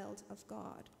child of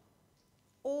God.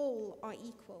 All are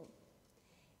equal.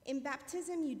 In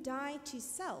baptism, you die to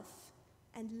self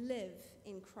and live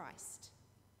in Christ.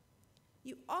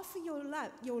 You offer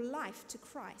your life to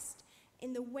Christ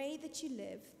in the way that you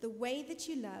live, the way that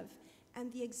you love,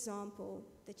 and the example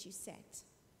that you set.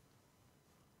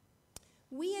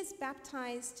 We as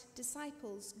baptized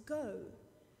disciples go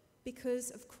because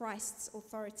of Christ's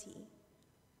authority.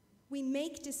 We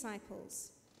make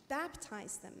disciples,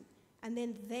 baptize them, and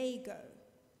then they go.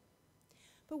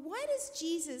 But why does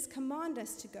Jesus command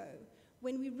us to go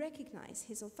when we recognize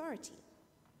his authority?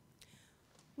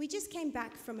 We just came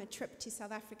back from a trip to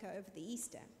South Africa over the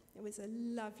Easter. It was a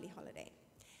lovely holiday.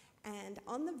 And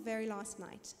on the very last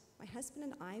night, my husband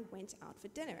and I went out for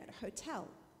dinner at a hotel.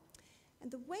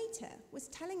 And the waiter was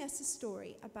telling us a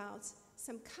story about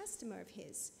some customer of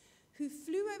his who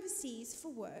flew overseas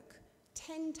for work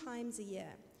 10 times a year.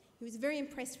 He was very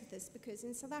impressed with this because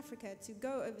in South Africa, to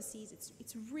go overseas,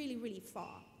 it's really, really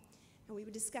far. And we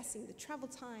were discussing the travel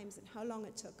times and how long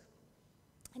it took.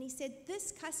 And he said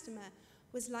this customer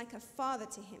was like a father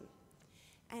to him.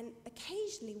 And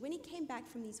occasionally, when he came back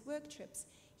from these work trips,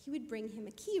 he would bring him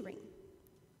a key ring.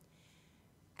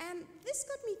 And this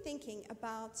got me thinking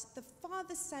about the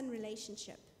father-son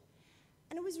relationship.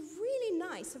 And it was really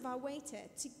nice of our waiter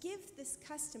to give this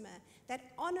customer that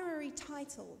honorary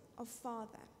title of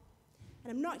father.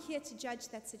 And I'm not here to judge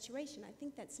that situation. I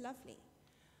think that's lovely.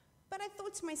 But I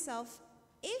thought to myself,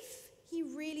 if he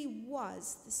really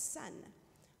was the son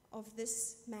of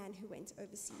this man who went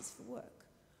overseas for work,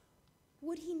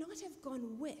 would he not have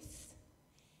gone with?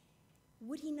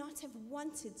 Would he not have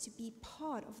wanted to be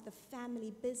part of the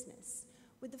family business?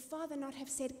 Would the father not have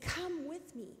said, come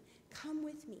with me, come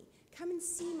with me, come and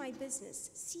see my business,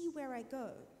 see where I go?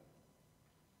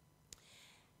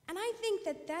 And I think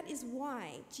that that is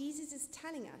why Jesus is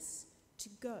telling us to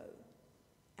go,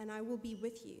 and I will be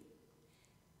with you.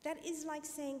 That is like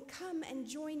saying, come and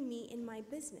join me in my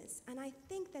business. And I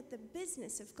think that the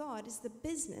business of God is the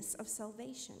business of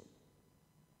salvation.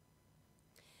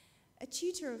 A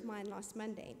tutor of mine last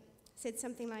Monday said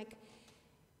something like,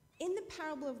 in the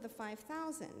parable of the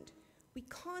 5,000, we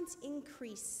can't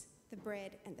increase the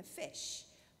bread and the fish,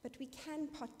 but we can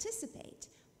participate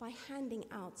by handing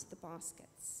out the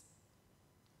baskets.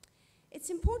 It's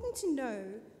important to know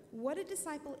what a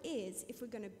disciple is if we're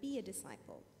going to be a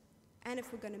disciple and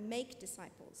if we're going to make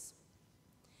disciples.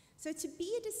 So to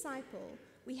be a disciple,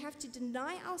 we have to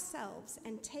deny ourselves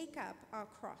and take up our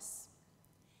cross.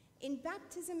 In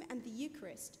baptism and the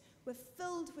Eucharist, we're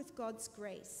filled with God's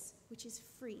grace, which is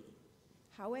free.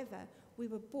 However, we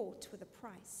were bought with a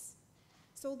price.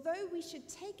 So although we should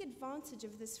take advantage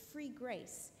of this free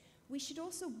grace, we should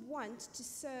also want to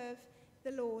serve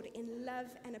the Lord in love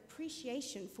and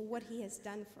appreciation for what he has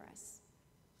done for us.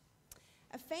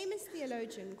 A famous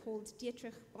theologian called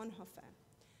Dietrich Bonhoeffer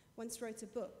once wrote a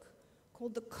book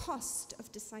called The Cost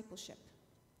of Discipleship.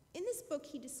 In this book,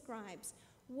 he describes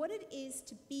what it is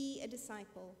to be a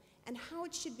disciple and how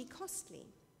it should be costly.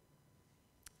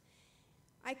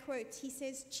 I quote, he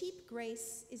says, cheap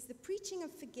grace is the preaching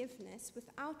of forgiveness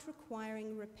without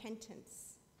requiring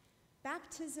repentance,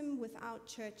 baptism without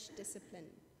church discipline,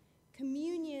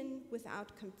 communion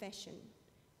without confession,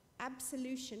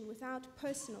 absolution without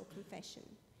personal confession.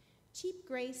 Cheap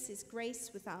grace is grace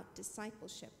without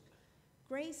discipleship,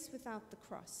 grace without the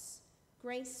cross,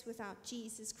 grace without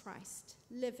Jesus Christ,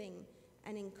 living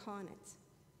and incarnate.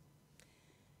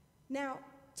 Now,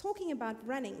 talking about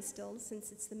running still,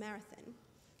 since it's the marathon,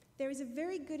 there is a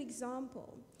very good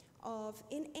example of,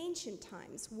 in ancient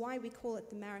times, why we call it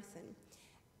the marathon.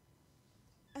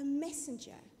 A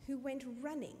messenger who went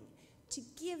running to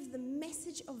give the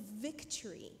message of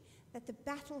victory that the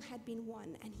battle had been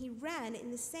won. And he ran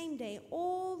in the same day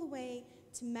all the way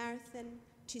to Marathon,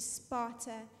 to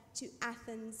Sparta, to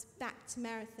Athens, back to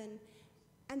Marathon,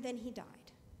 and then he died.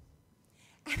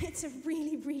 And it's a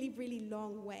really, really, really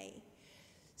long way.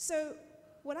 So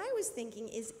what I was thinking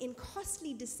is, in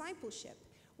costly discipleship,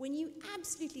 when you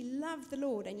absolutely love the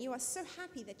Lord and you are so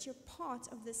happy that you're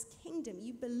part of this kingdom,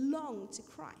 you belong to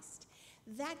Christ,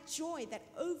 that joy, that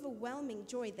overwhelming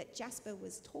joy that Jasper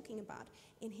was talking about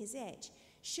in his Edge,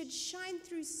 should shine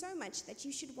through so much that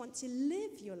you should want to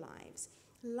live your lives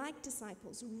like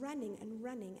disciples, running and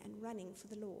running and running for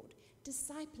the Lord,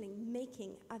 discipling,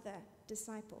 making other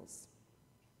disciples.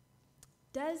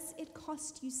 Does it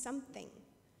cost you something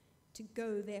to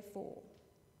go, therefore?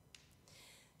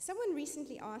 Someone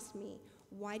recently asked me,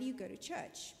 why do you go to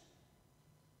church?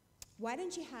 Why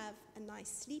don't you have a nice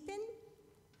sleep-in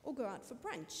or go out for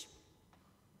brunch?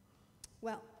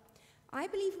 Well, I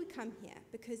believe we come here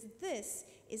because this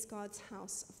is God's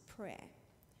house of prayer,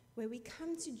 where we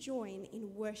come to join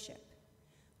in worship.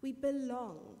 We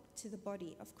belong to the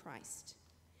body of Christ.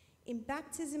 In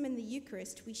baptism and the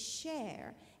Eucharist, we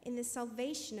share in the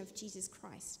salvation of Jesus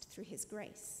Christ through his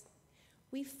grace.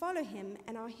 We follow him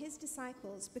and are his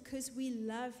disciples because we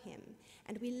love him,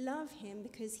 and we love him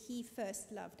because he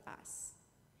first loved us.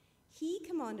 He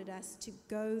commanded us to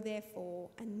go, therefore,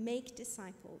 and make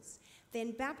disciples,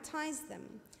 then baptize them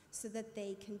so that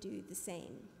they can do the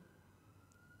same.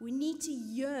 We need to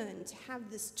yearn to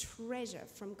have this treasure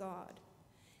from God,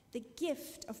 the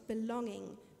gift of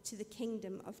belonging to the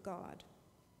kingdom of God.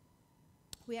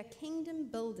 We are kingdom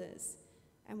builders,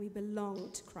 and we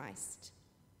belong to Christ.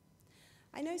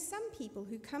 I know some people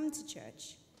who come to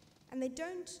church, and they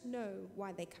don't know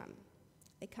why they come.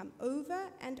 They come over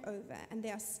and over, and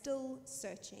they are still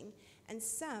searching, and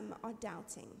some are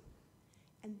doubting.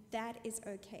 And that is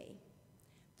okay.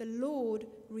 The Lord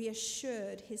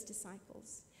reassured his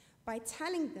disciples by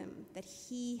telling them that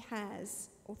he has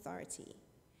authority.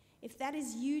 If that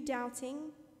is you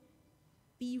doubting,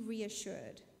 be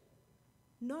reassured.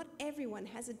 Not everyone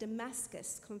has a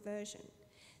Damascus conversion.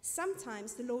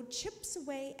 Sometimes the Lord chips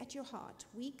away at your heart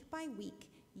week by week,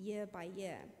 year by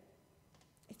year.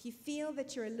 If you feel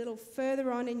that you're a little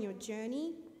further on in your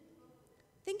journey,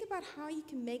 think about how you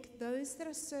can make those that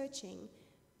are searching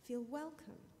feel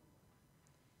welcome.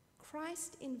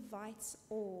 Christ invites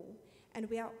all, and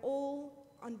we are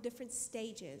all on different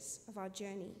stages of our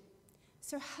journey.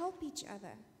 So help each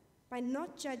other by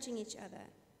not judging each other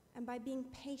and by being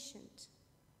patient.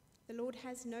 The Lord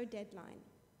has no deadline.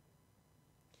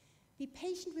 Be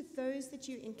patient with those that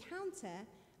you encounter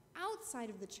outside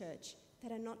of the church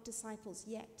that are not disciples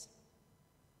yet.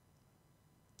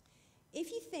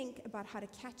 If you think about how to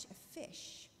catch a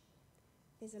fish,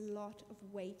 there's a lot of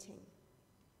waiting.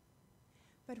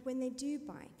 But when they do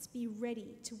bite, be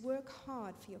ready to work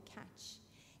hard for your catch.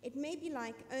 It may be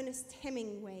like Ernest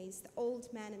Hemingway's The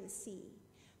Old Man and the Sea,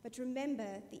 but remember,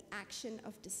 the action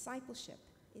of discipleship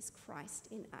is Christ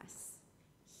in us.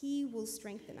 He will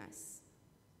strengthen us.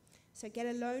 So get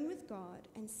alone with God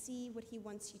and see what he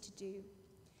wants you to do.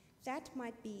 That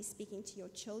might be speaking to your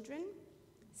children,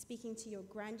 speaking to your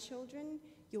grandchildren,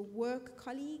 your work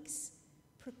colleagues,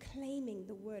 proclaiming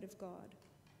the word of God.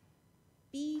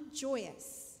 Be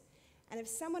joyous. And if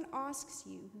someone asks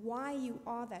you why you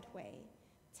are that way,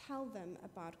 tell them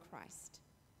about Christ.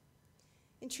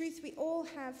 In truth, we all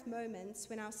have moments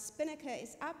when our spinnaker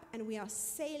is up and we are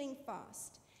sailing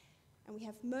fast. And we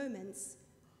have moments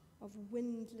of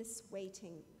windless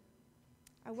waiting.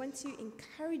 I want to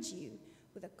encourage you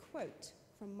with a quote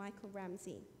from Michael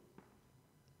Ramsey.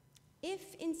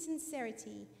 If in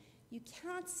sincerity you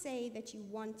cannot say that you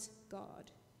want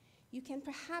God, you can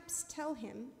perhaps tell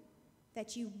him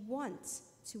that you want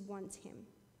to want him.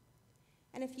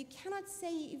 And if you cannot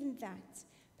say even that,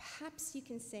 perhaps you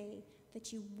can say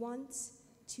that you want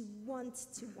to want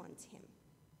him.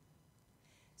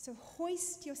 So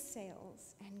hoist your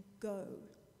sails and go.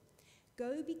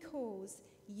 Go because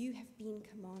you have been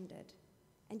commanded,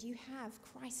 and you have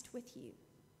Christ with you.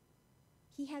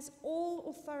 He has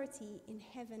all authority in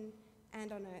heaven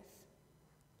and on earth.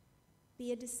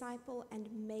 Be a disciple and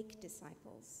make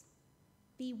disciples.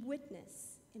 Be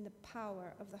witness in the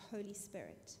power of the Holy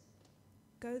Spirit.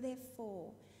 Go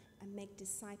therefore and make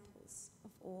disciples of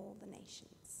all the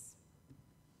nations.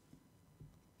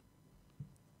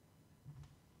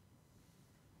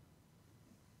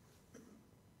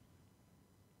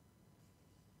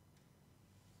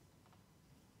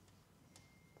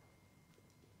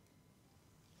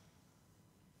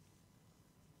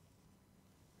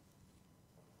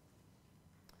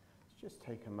 Let's just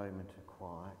take a moment of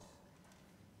quiet.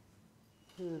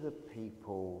 Who are the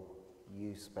people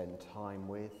you spend time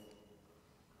with?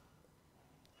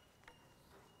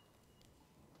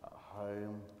 At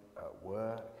home, at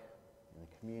work, in the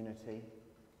community?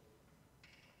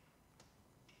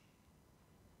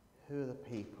 Who are the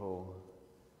people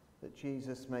that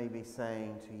Jesus may be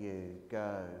saying to you,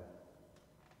 go?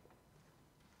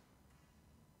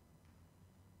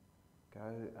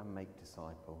 Go and make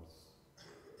disciples.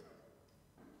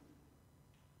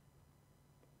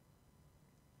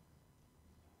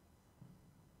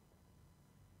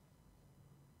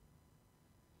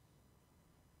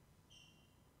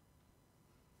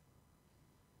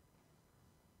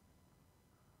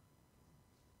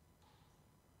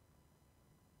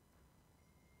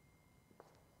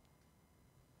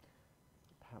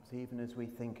 Perhaps even as we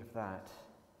think of that,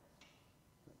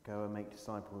 go and make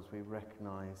disciples, we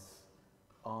recognise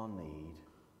our need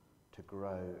to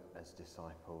grow as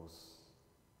disciples,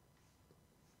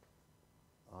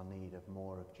 our need of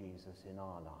more of Jesus in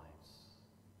our lives,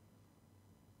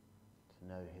 to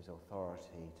know his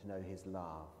authority, to know his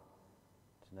love,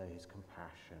 to know his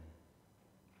compassion,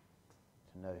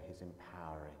 to know his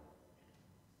empowering.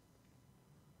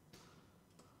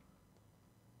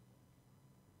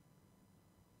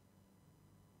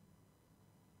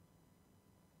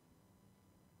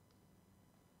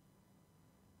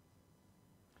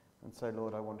 And so,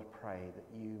 Lord, I want to pray that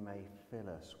you may fill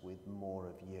us with more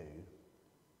of you,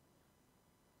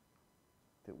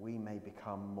 that we may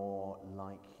become more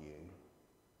like you,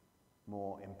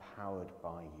 more empowered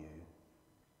by you,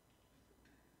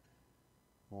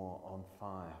 more on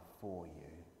fire for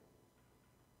you,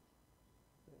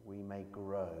 that we may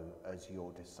grow as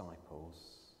your disciples,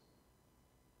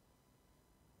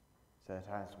 so that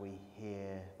as we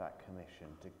hear that commission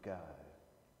to go,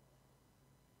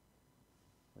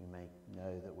 we may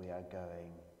know that we are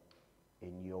going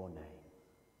in your name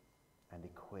and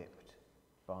equipped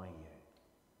by you.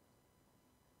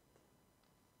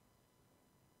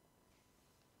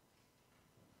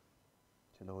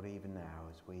 So Lord, even now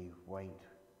as we wait,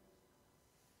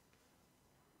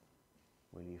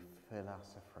 will you fill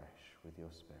us afresh with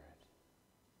your Spirit?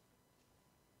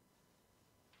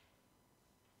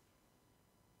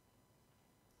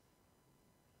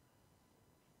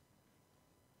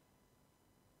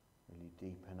 Will you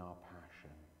deepen our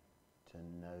passion to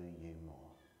know you more?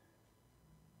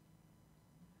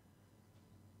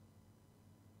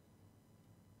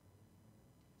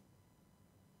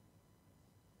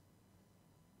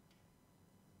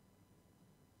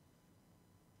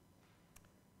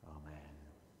 Amen.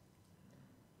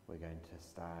 We're going to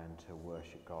stand to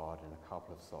worship God in a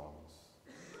couple of songs.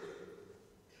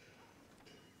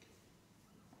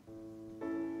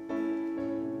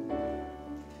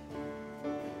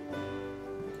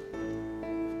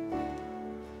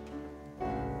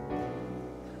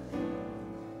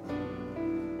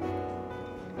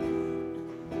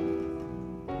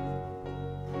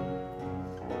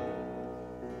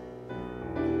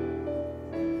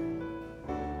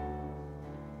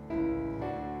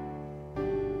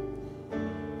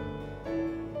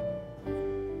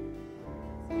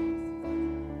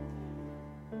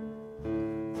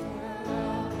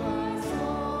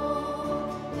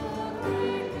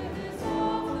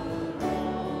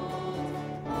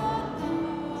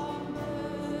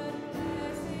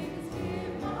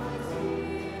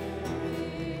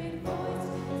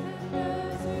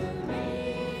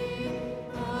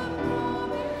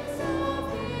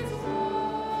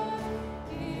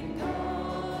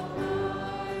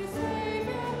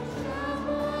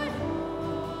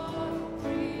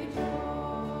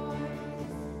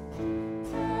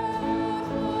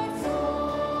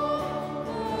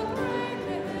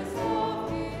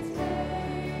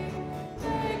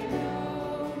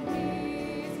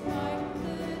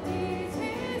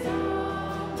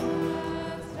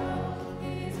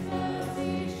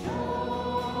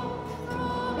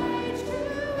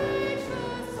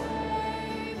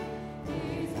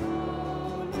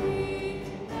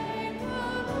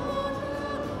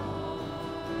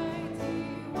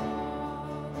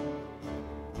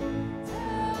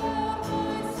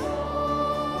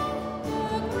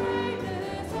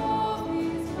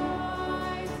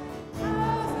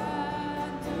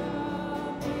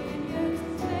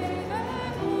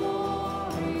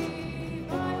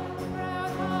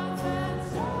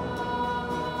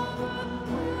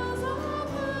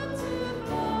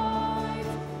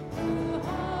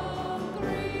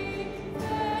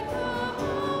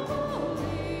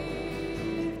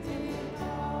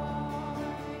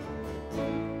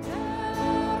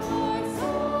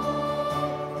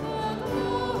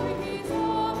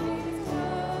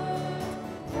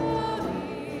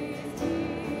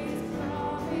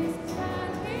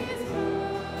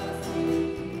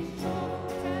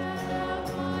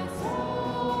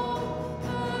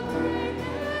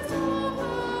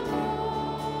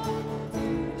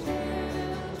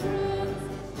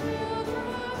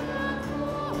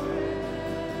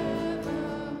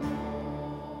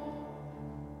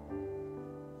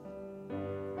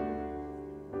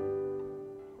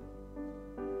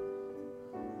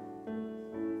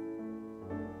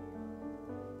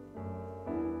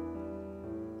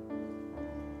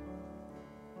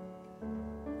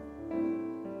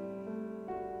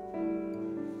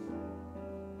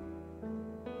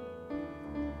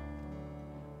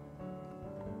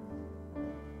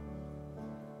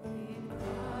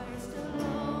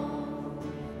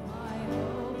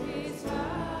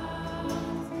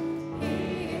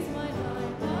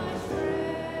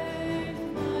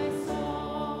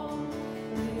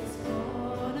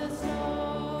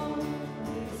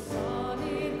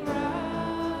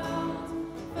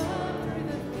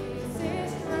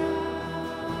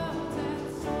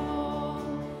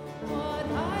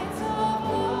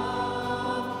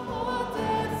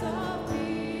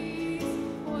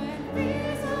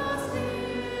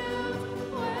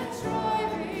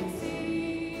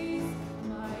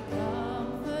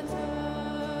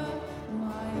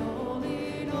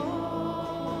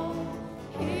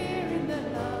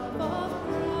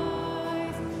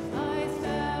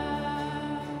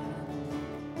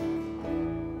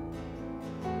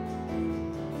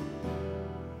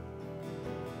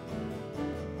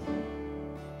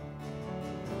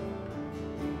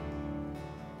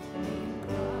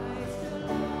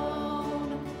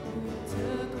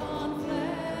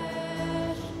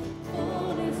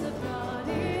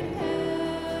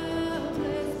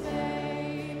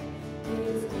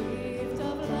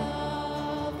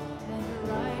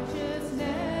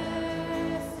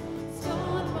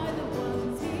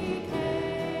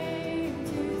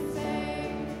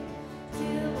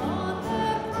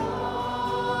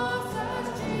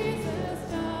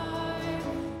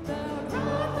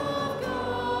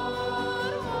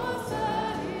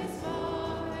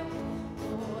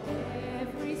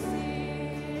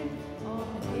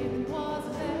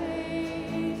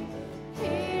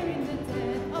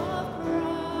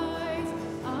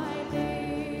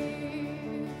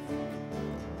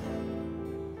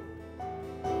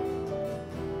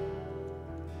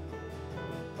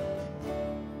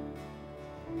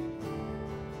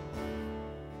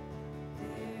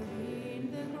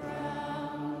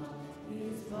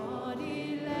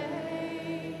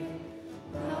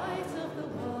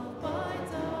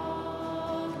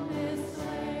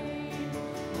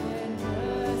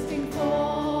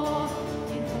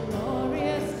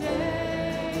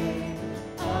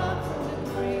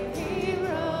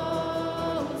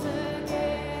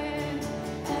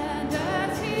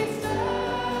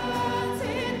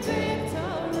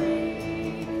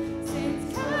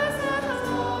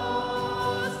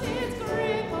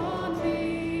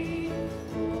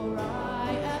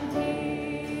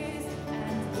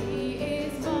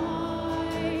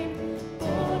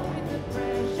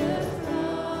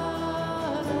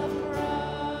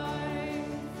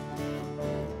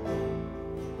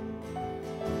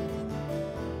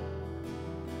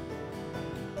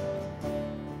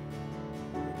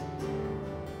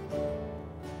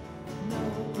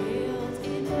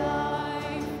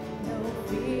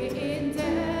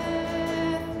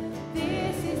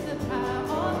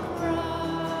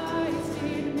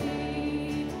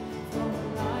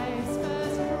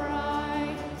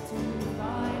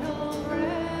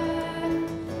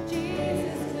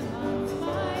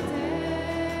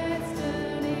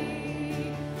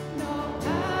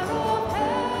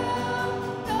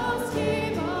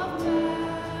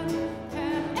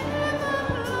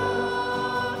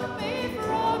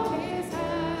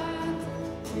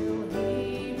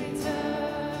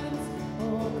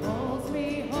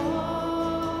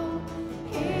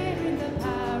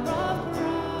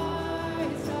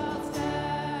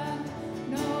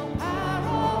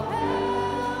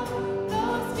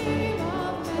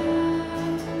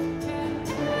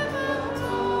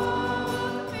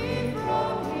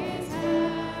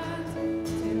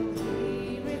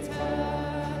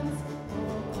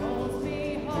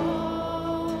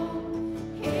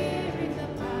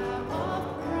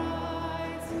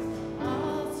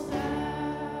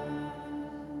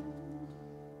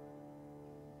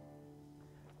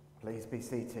 Please be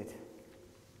seated.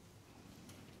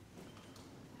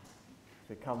 As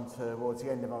we come towards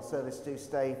the end of our service, do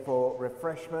stay for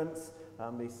refreshments.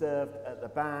 Be served at the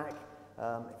back.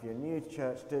 If you're new to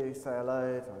church, do say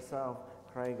hello to myself,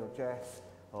 Craig or Jess,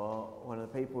 or one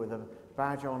of the people with a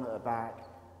badge on at the back.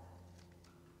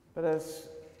 But as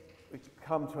we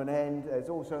come to an end, there's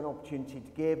also an opportunity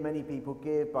to give. Many people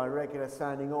give by regular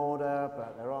standing order,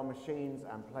 but there are machines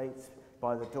and plates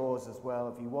by the doors as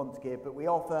well if you want to give. But we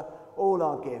offer all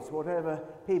our gifts, whatever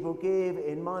people give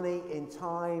in money, in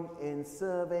time, in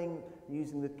serving,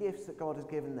 using the gifts that God has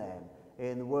given them,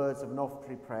 in the words of an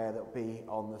offertory prayer that will be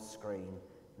on the screen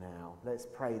now. Let's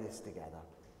pray this together.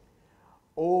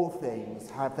 All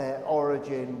things have their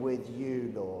origin with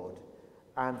you, Lord,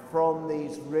 and from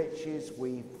these riches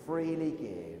we freely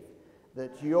give,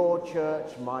 that your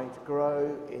church might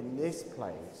grow in this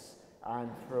place and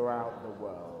throughout the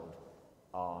world.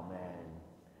 Amen.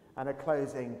 And a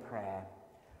closing prayer.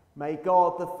 May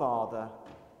God the Father,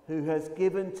 who has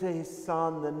given to his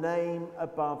Son the name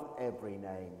above every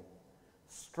name,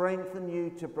 strengthen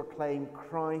you to proclaim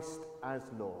Christ as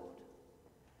Lord.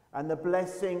 And the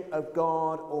blessing of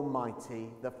God Almighty,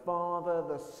 the Father,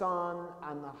 the Son,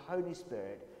 and the Holy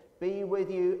Spirit be with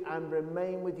you and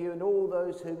remain with you and all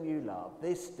those whom you love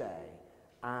this day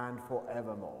and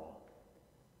forevermore.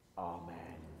 Amen.